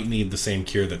might need the same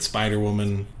cure that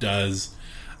Spider-Woman does.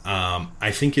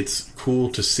 I think it's cool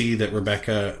to see that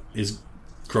Rebecca is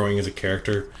growing as a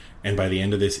character, and by the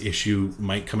end of this issue,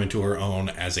 might come into her own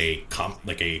as a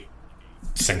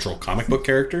central comic book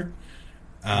character.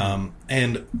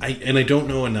 And I don't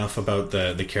know enough about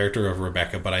the character of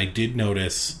Rebecca, but I did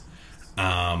notice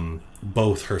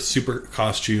both her super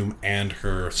costume and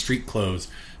her street clothes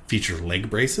feature leg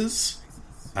braces.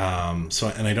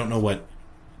 And I don't know what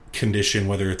condition,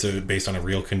 whether it's based on a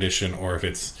real condition or if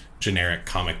it's generic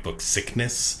comic book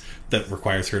sickness that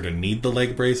requires her to need the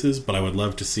leg braces, but I would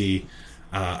love to see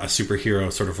a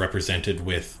superhero sort of represented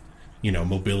with,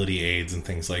 mobility aids and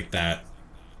things like that,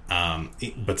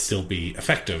 but still be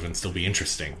effective and still be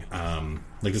interesting.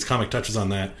 Like this comic touches on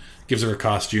that, gives her a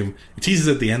costume. It teases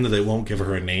at the end that it won't give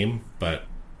her a name, but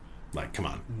come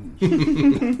on.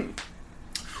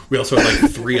 We also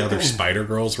have 3 other Spider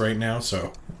Girls right now,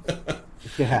 so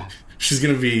yeah, she's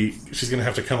gonna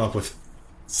have to come up with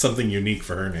something unique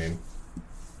for her name.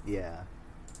 Yeah.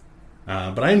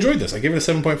 But I enjoyed this. I gave it a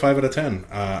 7.5 out of 10.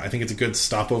 I think it's a good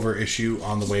stopover issue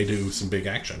on the way to some big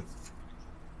action.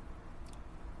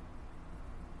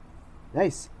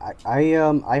 Nice. I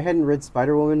hadn't read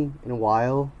Spider-Woman in a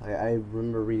while. I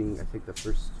remember reading, I think, the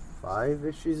first 5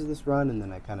 issues of this run, and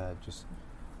then I kind of just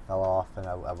fell off, and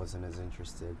I wasn't as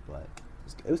interested. But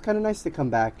it was kind of nice to come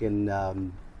back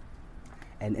and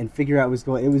figure out what was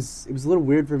going. It was a little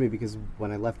weird for me because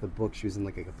when I left the book, she was in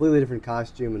a completely different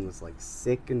costume and was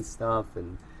sick and stuff,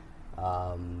 and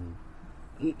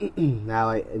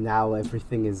now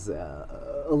everything is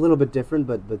a little bit different,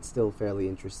 but still fairly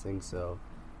interesting. So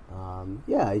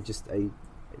yeah,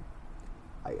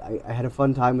 I had a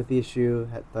fun time with the issue.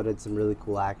 Thought it had some really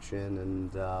cool action,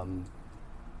 and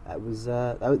that was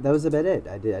about it.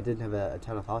 I didn't have a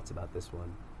ton of thoughts about this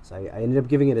one. So I ended up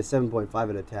giving it a 7.5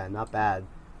 out of 10. Not bad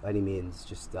by any means.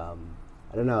 Just I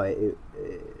don't know. It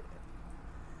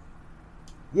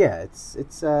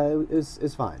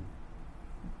was fine.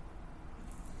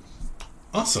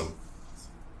 Awesome.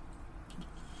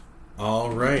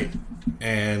 All right,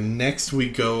 and next we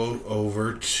go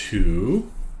over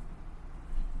to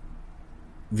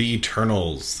the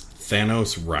Eternals.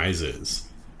 Thanos Rises.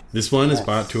 This one is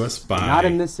brought to us by... Not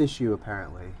in this issue,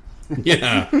 apparently.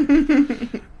 Yeah.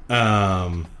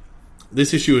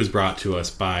 This issue is brought to us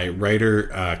by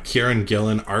writer Kieran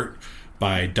Gillen, art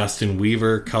by Dustin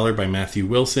Weaver, color by Matthew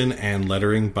Wilson, and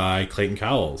lettering by Clayton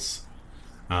Cowles.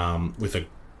 With a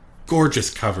gorgeous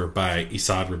cover by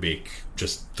Isad Rabik.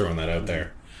 Just throwing that out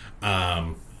there.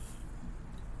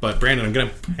 But Brandon, I'm going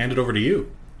to hand it over to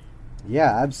you.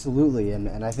 Yeah, absolutely.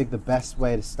 And I think the best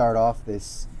way to start off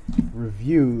this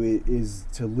review is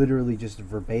to literally just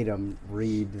verbatim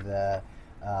read the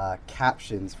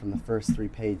captions from the first 3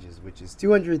 pages, which is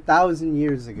 200,000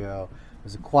 years ago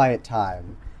was a quiet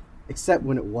time, except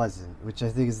when it wasn't, which I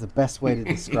think is the best way to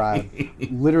describe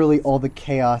literally all the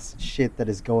chaos and shit that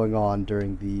is going on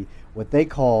during the what they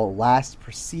call last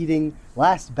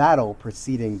battle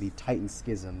preceding the Titan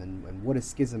Schism, and what a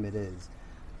schism it is.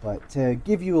 But to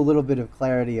give you a little bit of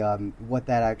clarity on what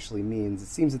that actually means, it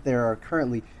seems that there are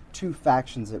currently 2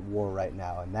 factions at war right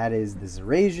now, and that is the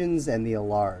Zerasians and the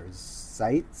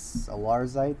Alarzites,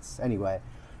 anyway.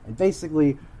 And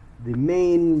basically, the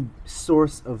main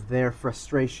source of their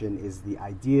frustration is the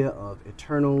idea of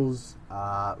Eternals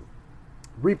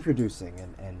reproducing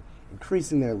and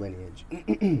increasing their lineage.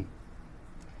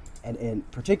 And in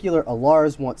particular,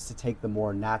 Alars wants to take the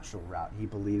more natural route. He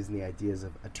believes in the ideas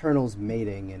of Eternals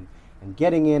mating and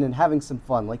getting in and having some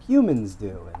fun like humans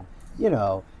do. And,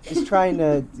 just trying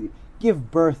to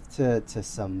give birth to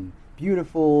some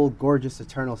beautiful, gorgeous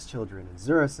Eternals children. And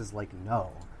Zurus is like, no,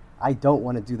 I don't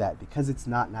want to do that because it's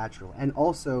not natural. And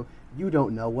also, you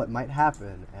don't know what might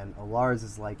happen. And Alars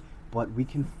is like, but we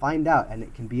can find out and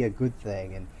it can be a good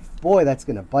thing. And boy, that's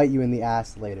going to bite you in the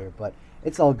ass later, but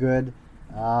it's all good.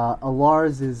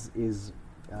 Alars is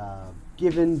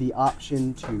given the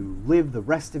option to live the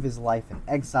rest of his life in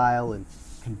exile and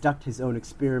conduct his own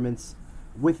experiments,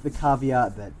 with the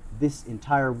caveat that this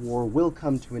entire war will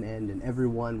come to an end and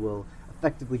everyone will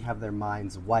effectively have their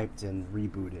minds wiped and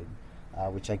rebooted,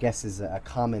 which I guess is a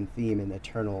common theme in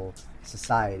Eternal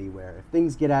society, where if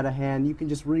things get out of hand, you can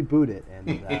just reboot it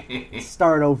and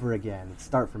start over again,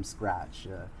 start from scratch.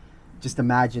 Just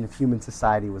imagine if human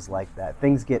society was like that.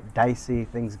 Things get dicey,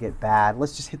 things get bad.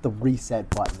 Let's just hit the reset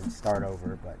button and start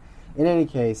over. But in any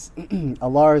case,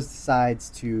 Alars decides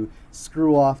to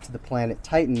screw off to the planet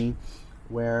Titan,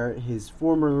 where his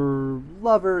former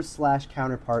lover /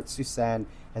 counterpart, Susan,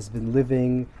 has been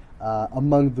living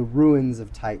among the ruins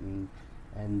of Titan.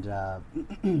 And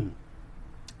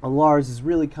Alars is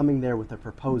really coming there with a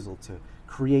proposal to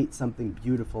create something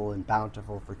beautiful and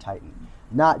bountiful for Titan.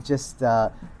 Not just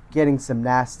getting some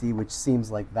nasty, which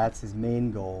seems like that's his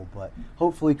main goal, but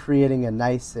hopefully creating a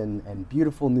nice and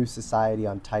beautiful new society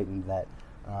on Titan that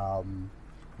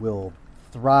will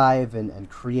thrive and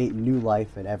create new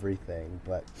life and everything.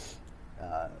 But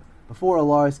before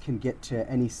Alars can get to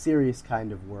any serious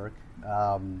kind of work,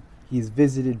 he's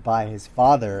visited by his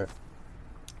father,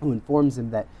 who informs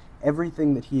him that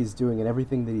everything that he is doing and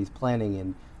everything that he's planning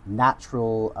in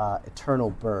natural eternal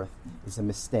birth is a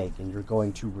mistake, and you're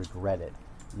going to regret it.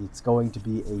 It's going to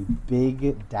be a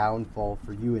big downfall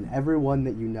for you and everyone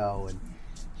that you know. And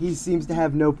he seems to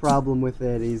have no problem with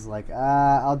it. He's like,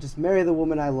 I'll just marry the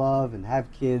woman I love and have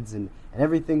kids, and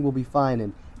everything will be fine.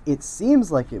 And it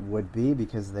seems like it would be,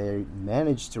 because they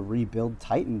managed to rebuild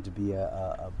Titan to be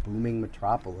a booming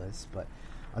metropolis. But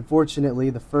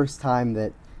unfortunately, the first time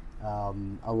that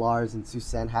Alars and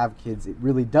Susan have kids, it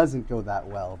really doesn't go that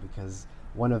well, because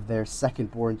one of their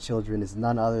second-born children is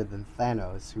none other than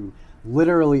Thanos, who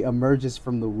literally emerges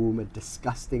from the womb a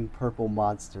disgusting purple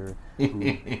monster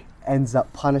who ends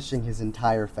up punishing his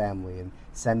entire family and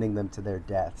sending them to their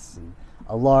deaths. And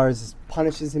Alars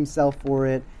punishes himself for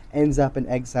it, ends up in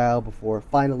exile before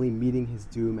finally meeting his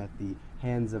doom at the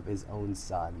hands of his own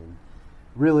son. And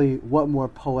really, what more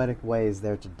poetic way is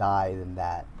there to die than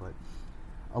that? But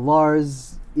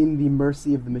Alars, in the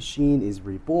mercy of the machine, is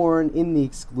reborn in the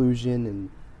exclusion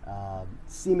and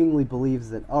seemingly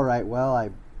believes that, all right, well, I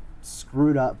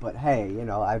screwed up, but hey,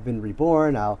 I've been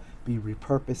reborn, I'll be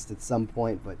repurposed at some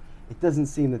point. But it doesn't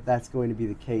seem that that's going to be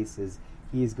the case, as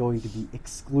he is going to be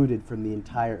excluded from the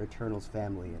entire Eternals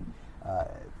family. And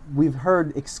we've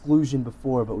heard exclusion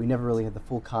before, but we never really had the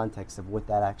full context of what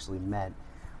that actually meant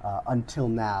until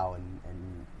now.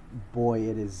 And boy,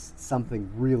 it is something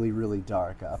really, really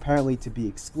dark. Apparently, to be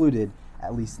excluded,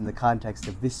 at least in the context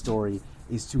of this story,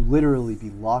 is to literally be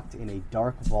locked in a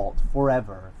dark vault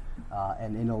forever.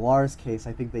 And in Alars' case,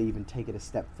 I think they even take it a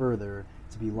step further,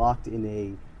 to be locked in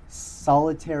a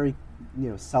solitary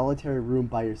room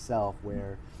by yourself,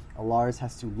 where Alars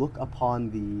has to look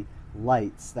upon the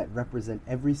lights that represent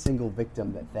every single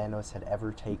victim that Thanos had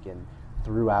ever taken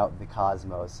throughout the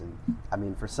cosmos. And I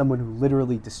mean, for someone who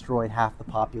literally destroyed half the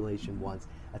population once,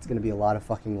 that's going to be a lot of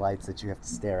fucking lights that you have to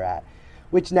stare at.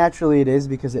 Which naturally it is,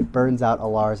 because it burns out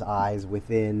Alars' eyes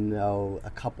within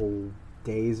a couple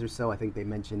days or so. I think they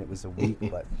mentioned it was a week,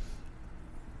 but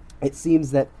it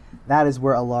seems that is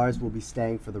where Alars will be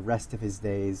staying for the rest of his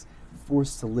days,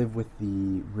 forced to live with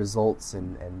the results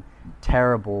and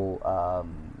terrible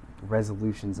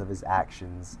resolutions of his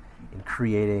actions in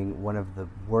creating one of the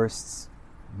worst,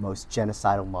 most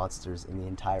genocidal monsters in the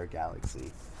entire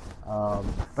galaxy.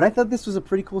 But I thought this was a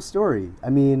pretty cool story. I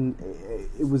mean,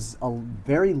 it was a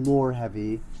very lore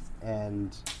heavy,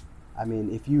 and I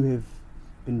mean, if you have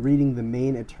been reading the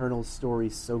main Eternals story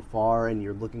so far and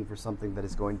you're looking for something that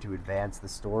is going to advance the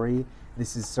story,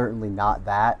 this is certainly not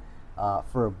that.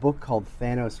 For a book called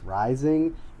Thanos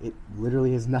Rising, it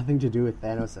literally has nothing to do with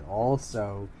Thanos at all,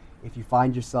 so if you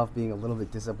find yourself being a little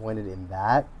bit disappointed in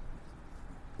that,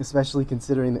 especially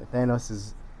considering that Thanos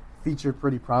is featured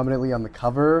pretty prominently on the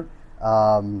cover,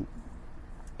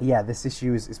 this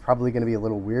issue is probably going to be a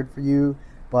little weird for you.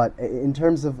 But in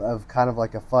terms of kind of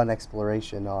like a fun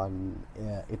exploration on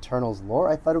Eternals lore,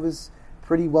 I thought it was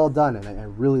pretty well done, and I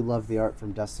really love the art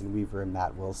from Dustin Weaver and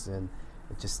Matt Wilson.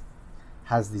 It just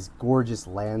has these gorgeous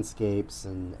landscapes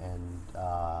and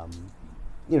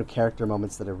character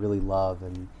moments that I really love.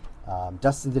 And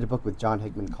Dustin did a book with John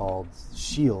Hickman called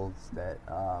Shields that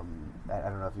I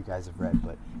don't know if you guys have read,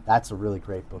 but that's a really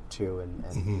great book too,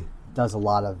 and does a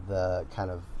lot of the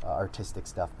kind of artistic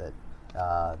stuff that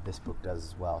this book does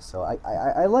as well. So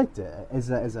I liked it as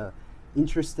a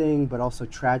interesting but also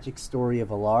tragic story of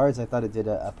Alars. I thought it did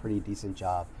a pretty decent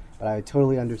job, but I would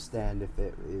totally understand if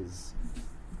it is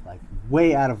like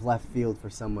way out of left field for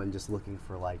someone just looking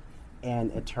for like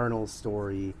an Eternal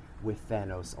story with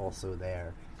Thanos also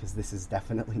there, because this is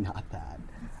definitely not that.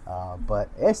 But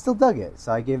I still dug it,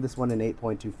 so I gave this one an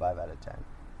 8.25 out of 10.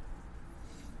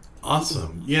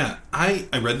 Awesome. Yeah, I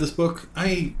read this book.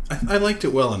 I liked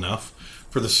it well enough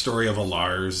for the story of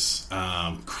Alars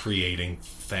creating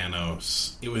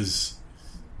Thanos. It was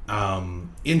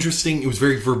interesting. It was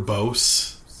very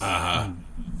verbose,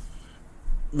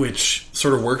 which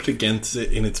sort of worked against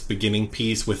it in its beginning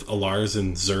piece with Alars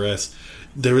and Zuras.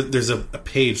 There's a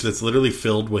page that's literally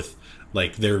filled with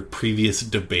like their previous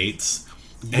debates,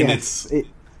 and yes,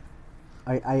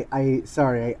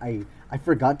 I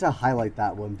forgot to highlight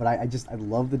that one, but I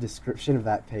love the description of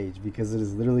that page, because it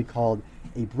is literally called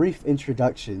A Brief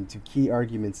Introduction to Key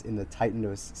Arguments in the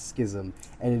Titanos Schism,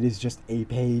 and it is just a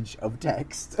page of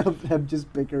text of them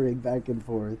just bickering back and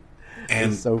forth.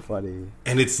 And it's so funny.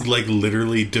 And it's like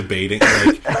literally debating,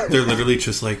 like they're literally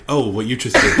just like, oh, what you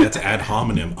just did, that's ad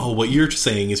hominem. Oh, what you're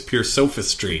saying is pure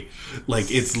sophistry. Like,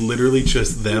 it's literally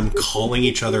just them calling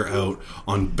each other out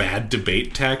on bad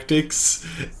debate tactics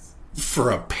for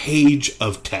a page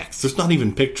of text. There's not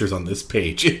even pictures on this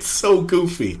page. It's so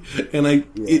goofy. And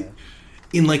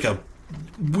in like a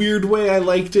weird way I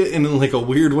liked it, and in like a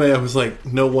weird way I was like,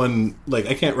 no one, like,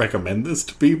 I can't recommend this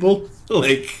to people.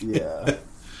 Like, yeah.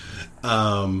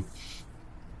 And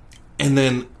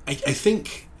then I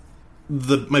think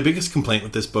my biggest complaint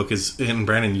with this book is, and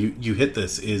Brandon, you hit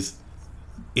this, is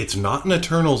it's not an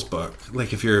Eternals book.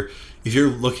 Like, if you're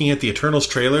looking at the Eternals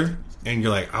trailer and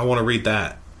you're like, I want to read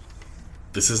that,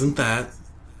 this isn't that.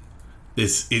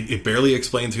 It barely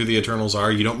explains who the Eternals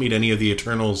are. You don't meet any of the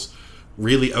Eternals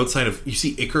really outside of, you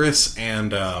see Icarus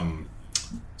and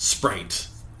Sprite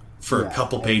for a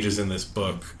couple pages in this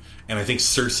book, and I think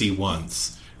Cersei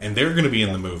once, and they're going to be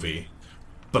in the movie,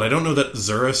 but I don't know that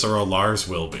Zuras or Alars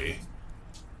will be.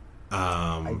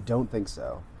 I don't think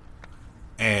so.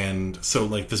 And so,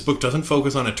 like, this book doesn't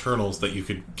focus on Eternals that you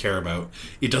could care about.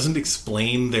 It doesn't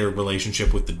explain their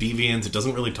relationship with the Deviants. It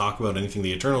doesn't really talk about anything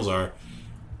the Eternals are.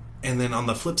 And then on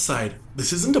the flip side,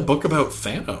 this isn't a book about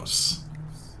Thanos.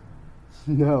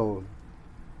 No.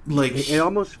 Like, it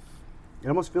almost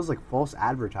feels like false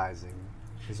advertising.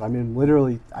 Because, I mean,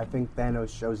 literally, I think Thanos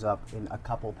shows up in a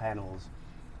couple panels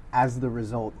as the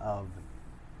result of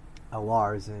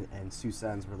Alars and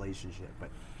Susan's relationship. But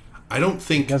I don't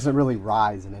think... it doesn't really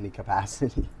rise in any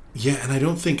capacity. Yeah, and I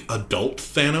don't think adult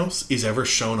Thanos is ever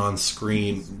shown on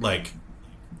screen, like,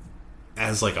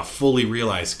 as, like, a fully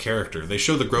realized character. They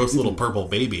show the gross little purple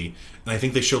baby, and I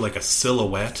think they show, like, a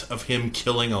silhouette of him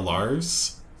killing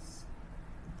Alars.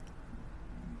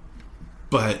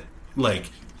 But, like,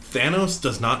 Thanos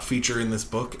does not feature in this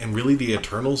book, and really the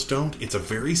Eternals don't. It's a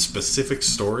very specific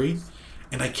story,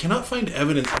 and I cannot find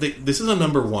evidence... This is a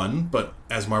number one, but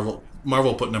as Marvel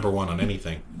put number one on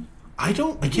anything. I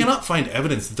cannot find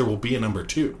evidence that there will be a number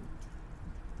two.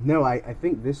 No, I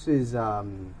think this is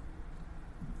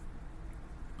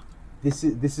this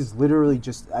is literally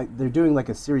just they're doing like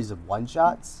a series of one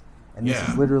shots, and this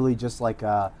is literally just like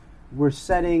we're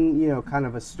setting kind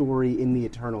of a story in the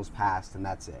Eternals past, and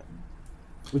that's it.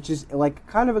 Which is like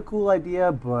kind of a cool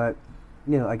idea, but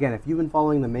again, if you've been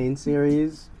following the main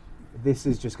series, this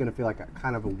is just going to feel like a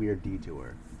kind of a weird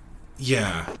detour.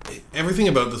 Yeah, everything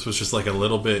about this was just like a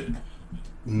little bit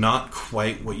not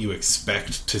quite what you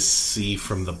expect to see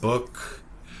from the book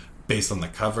based on the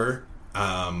cover.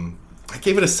 I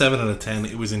gave it a 7 out of 10.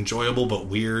 It was enjoyable but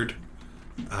weird,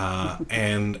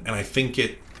 and I think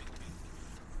it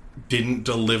didn't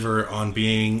deliver on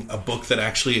being a book that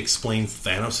actually explains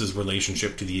Thanos'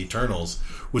 relationship to the Eternals,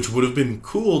 which would have been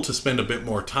cool to spend a bit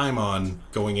more time on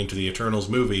going into the Eternals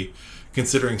movie,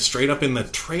 considering straight up in the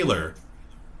trailer,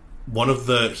 one of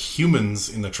the humans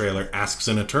in the trailer asks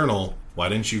an Eternal, why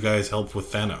didn't you guys help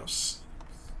with Thanos?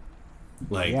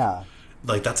 Like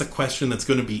that's a question that's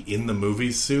going to be in the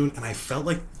movies soon, and I felt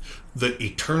like the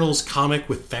Eternals comic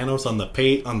with Thanos on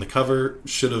the cover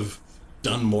should have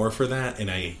done more for that,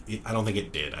 and I don't think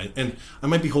it did. I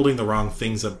might be holding the wrong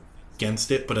things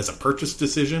against it, but as a purchase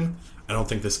decision, I don't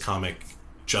think this comic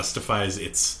justifies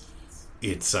its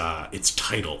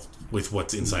title with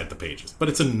what's inside the pages. But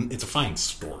it's a fine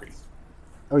story.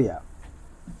 Oh yeah.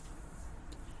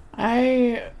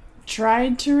 I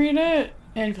tried to read it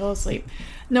and fell asleep.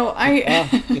 No,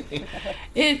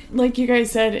 it, like you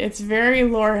guys said, it's very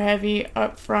lore heavy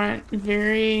up front,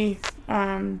 very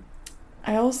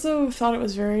I also thought it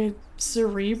was very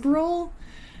cerebral.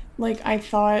 Like, I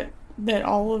thought that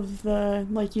all of the,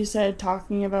 like you said,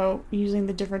 talking about using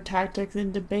the different tactics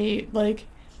in debate, like,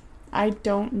 I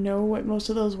don't know what most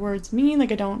of those words mean.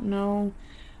 Like, I don't know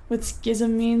what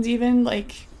schism means even.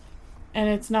 Like, And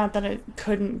it's not that I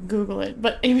couldn't Google it,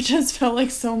 but it just felt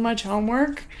like so much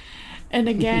homework. And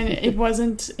again, it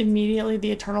wasn't immediately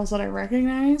the Eternals that I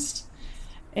recognized.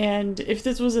 And if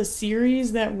this was a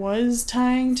series that was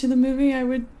tying to the movie, I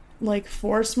would like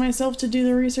force myself to do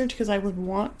the research because I would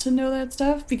want to know that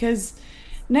stuff. Because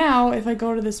now, if I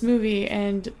go to this movie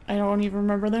and I don't even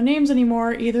remember their names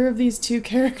anymore, either of these two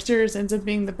characters ends up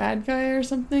being the bad guy or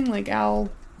something, like Alars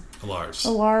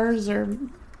or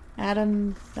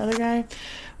Adam, the other guy,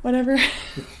 whatever.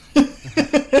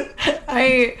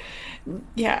 I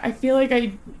feel like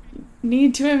I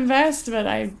need to invest, but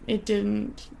it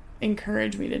didn't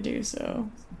encourage me to do so.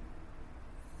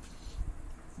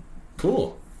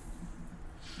 Cool.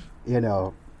 You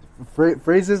know,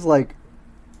 phrases like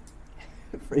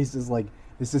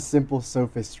this is simple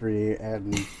sophistry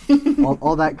and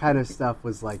all that kind of stuff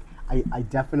was like, I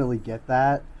definitely get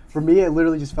that. For me, it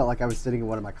literally just felt like I was sitting in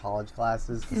one of my college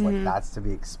classes because like that's to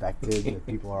be expected. Like,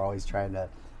 people are always trying to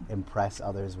impress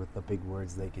others with the big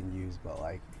words they can use, but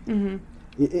like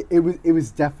it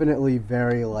was definitely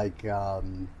very like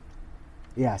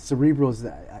cerebral.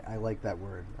 I like that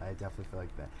word. I definitely feel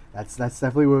like that. That's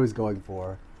definitely what I was going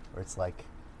for. Where it's like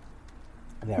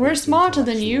we're smarter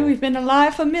than you. We've been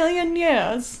alive for 1,000,000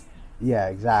 years. Yeah,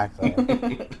 exactly.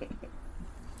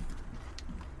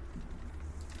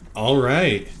 All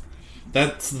right.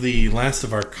 That's the last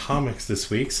of our comics this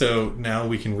week. So now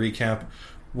we can recap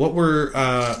what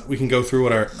we can go through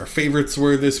what our favorites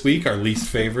were this week, our least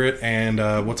favorite, and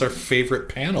what's our favorite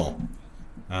panel.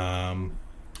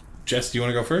 Jess, do you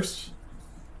want to go first?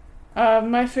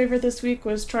 My favorite this week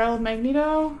was Trial of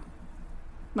Magneto.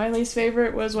 My least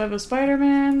favorite was Web of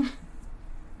Spider-Man.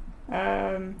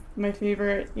 My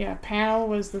favorite, panel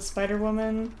was the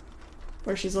Spider-Woman,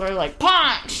 where she's literally like,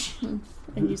 punch!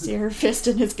 And you see her fist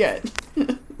in his gut.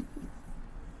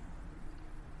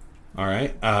 All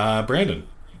right. Brandon.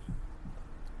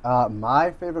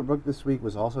 My favorite book this week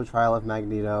was also Trial of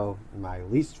Magneto. My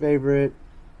least favorite...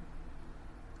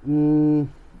 I don't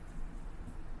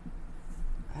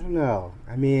know.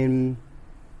 I mean...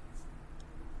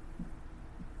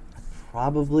 I'd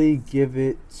probably give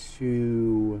it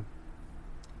to...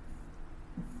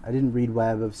 I didn't read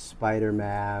Web of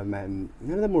Spider-Man, and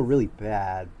none of them were really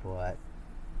bad, but...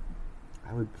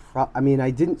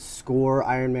 I didn't score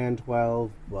Iron Man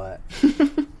 12, but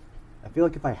I feel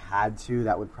like if I had to,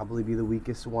 that would probably be the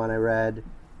weakest one I read.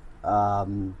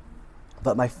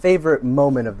 But my favorite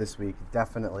moment of this week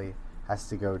definitely has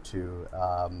to go to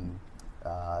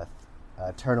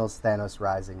Eternals Thanos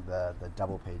Rising, the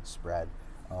double-page spread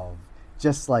of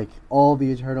just like all the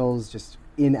Eternals just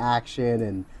in action,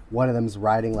 and one of them's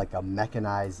riding like a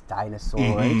mechanized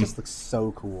dinosaur, and it just looks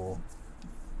so cool.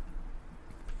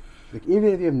 Like, even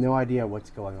if you have no idea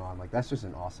what's going on, like, that's just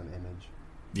an awesome image.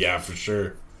 Yeah, for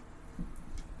sure.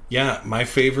 Yeah, my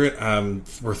favorite,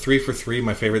 we're 3 for 3.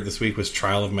 My favorite this week was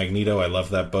Trial of Magneto. I love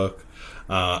that book.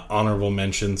 Honorable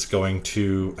mentions going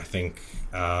to, I think,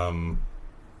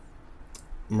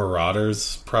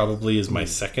 Marauders probably is my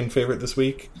second favorite this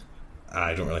week.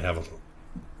 I don't really have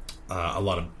a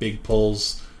lot of big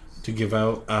pulls to give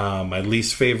out. My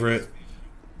least favorite...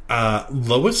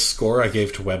 lowest score I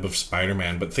gave to Web of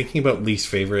Spider-Man, but thinking about least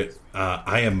favorite,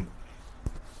 I am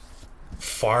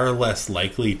far less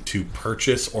likely to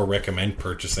purchase or recommend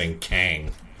purchasing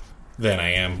Kang than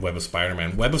I am Web of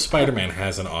Spider-Man. Web of Spider-Man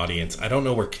has an audience. I don't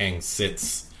know where Kang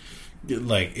sits.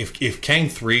 Like, if Kang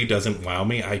 3 doesn't wow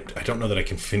me, I don't know that I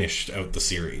can finish out the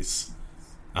series.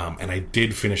 And I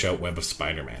did finish out Web of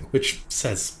Spider-Man, which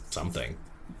says something.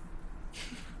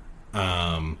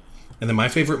 And then my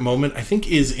favorite moment, I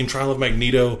think, is in Trial of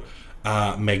Magneto,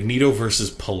 Magneto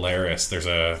versus Polaris. There's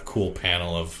a cool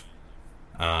panel of,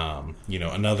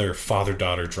 another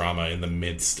father-daughter drama in the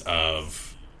midst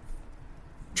of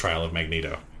Trial of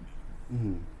Magneto.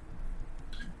 Mm-hmm.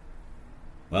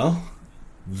 Well,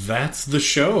 that's the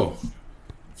show.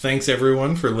 Thanks,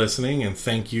 everyone, for listening, and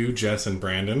thank you, Jess and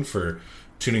Brandon, for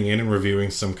tuning in and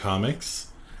reviewing some comics.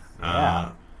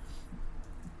 Yeah.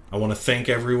 I want to thank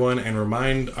everyone and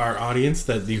remind our audience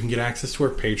that you can get access to our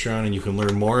Patreon and you can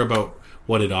learn more about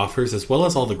what it offers, as well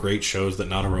as all the great shows that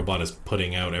Not a Robot is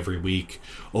putting out every week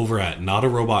over at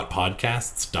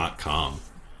notarobotpodcasts.com.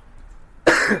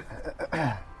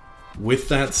 With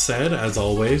that said, as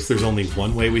always, there's only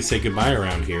one way we say goodbye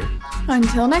around here.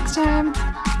 Until next time. Be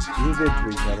good to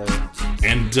each other.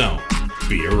 And don't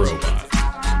be a robot.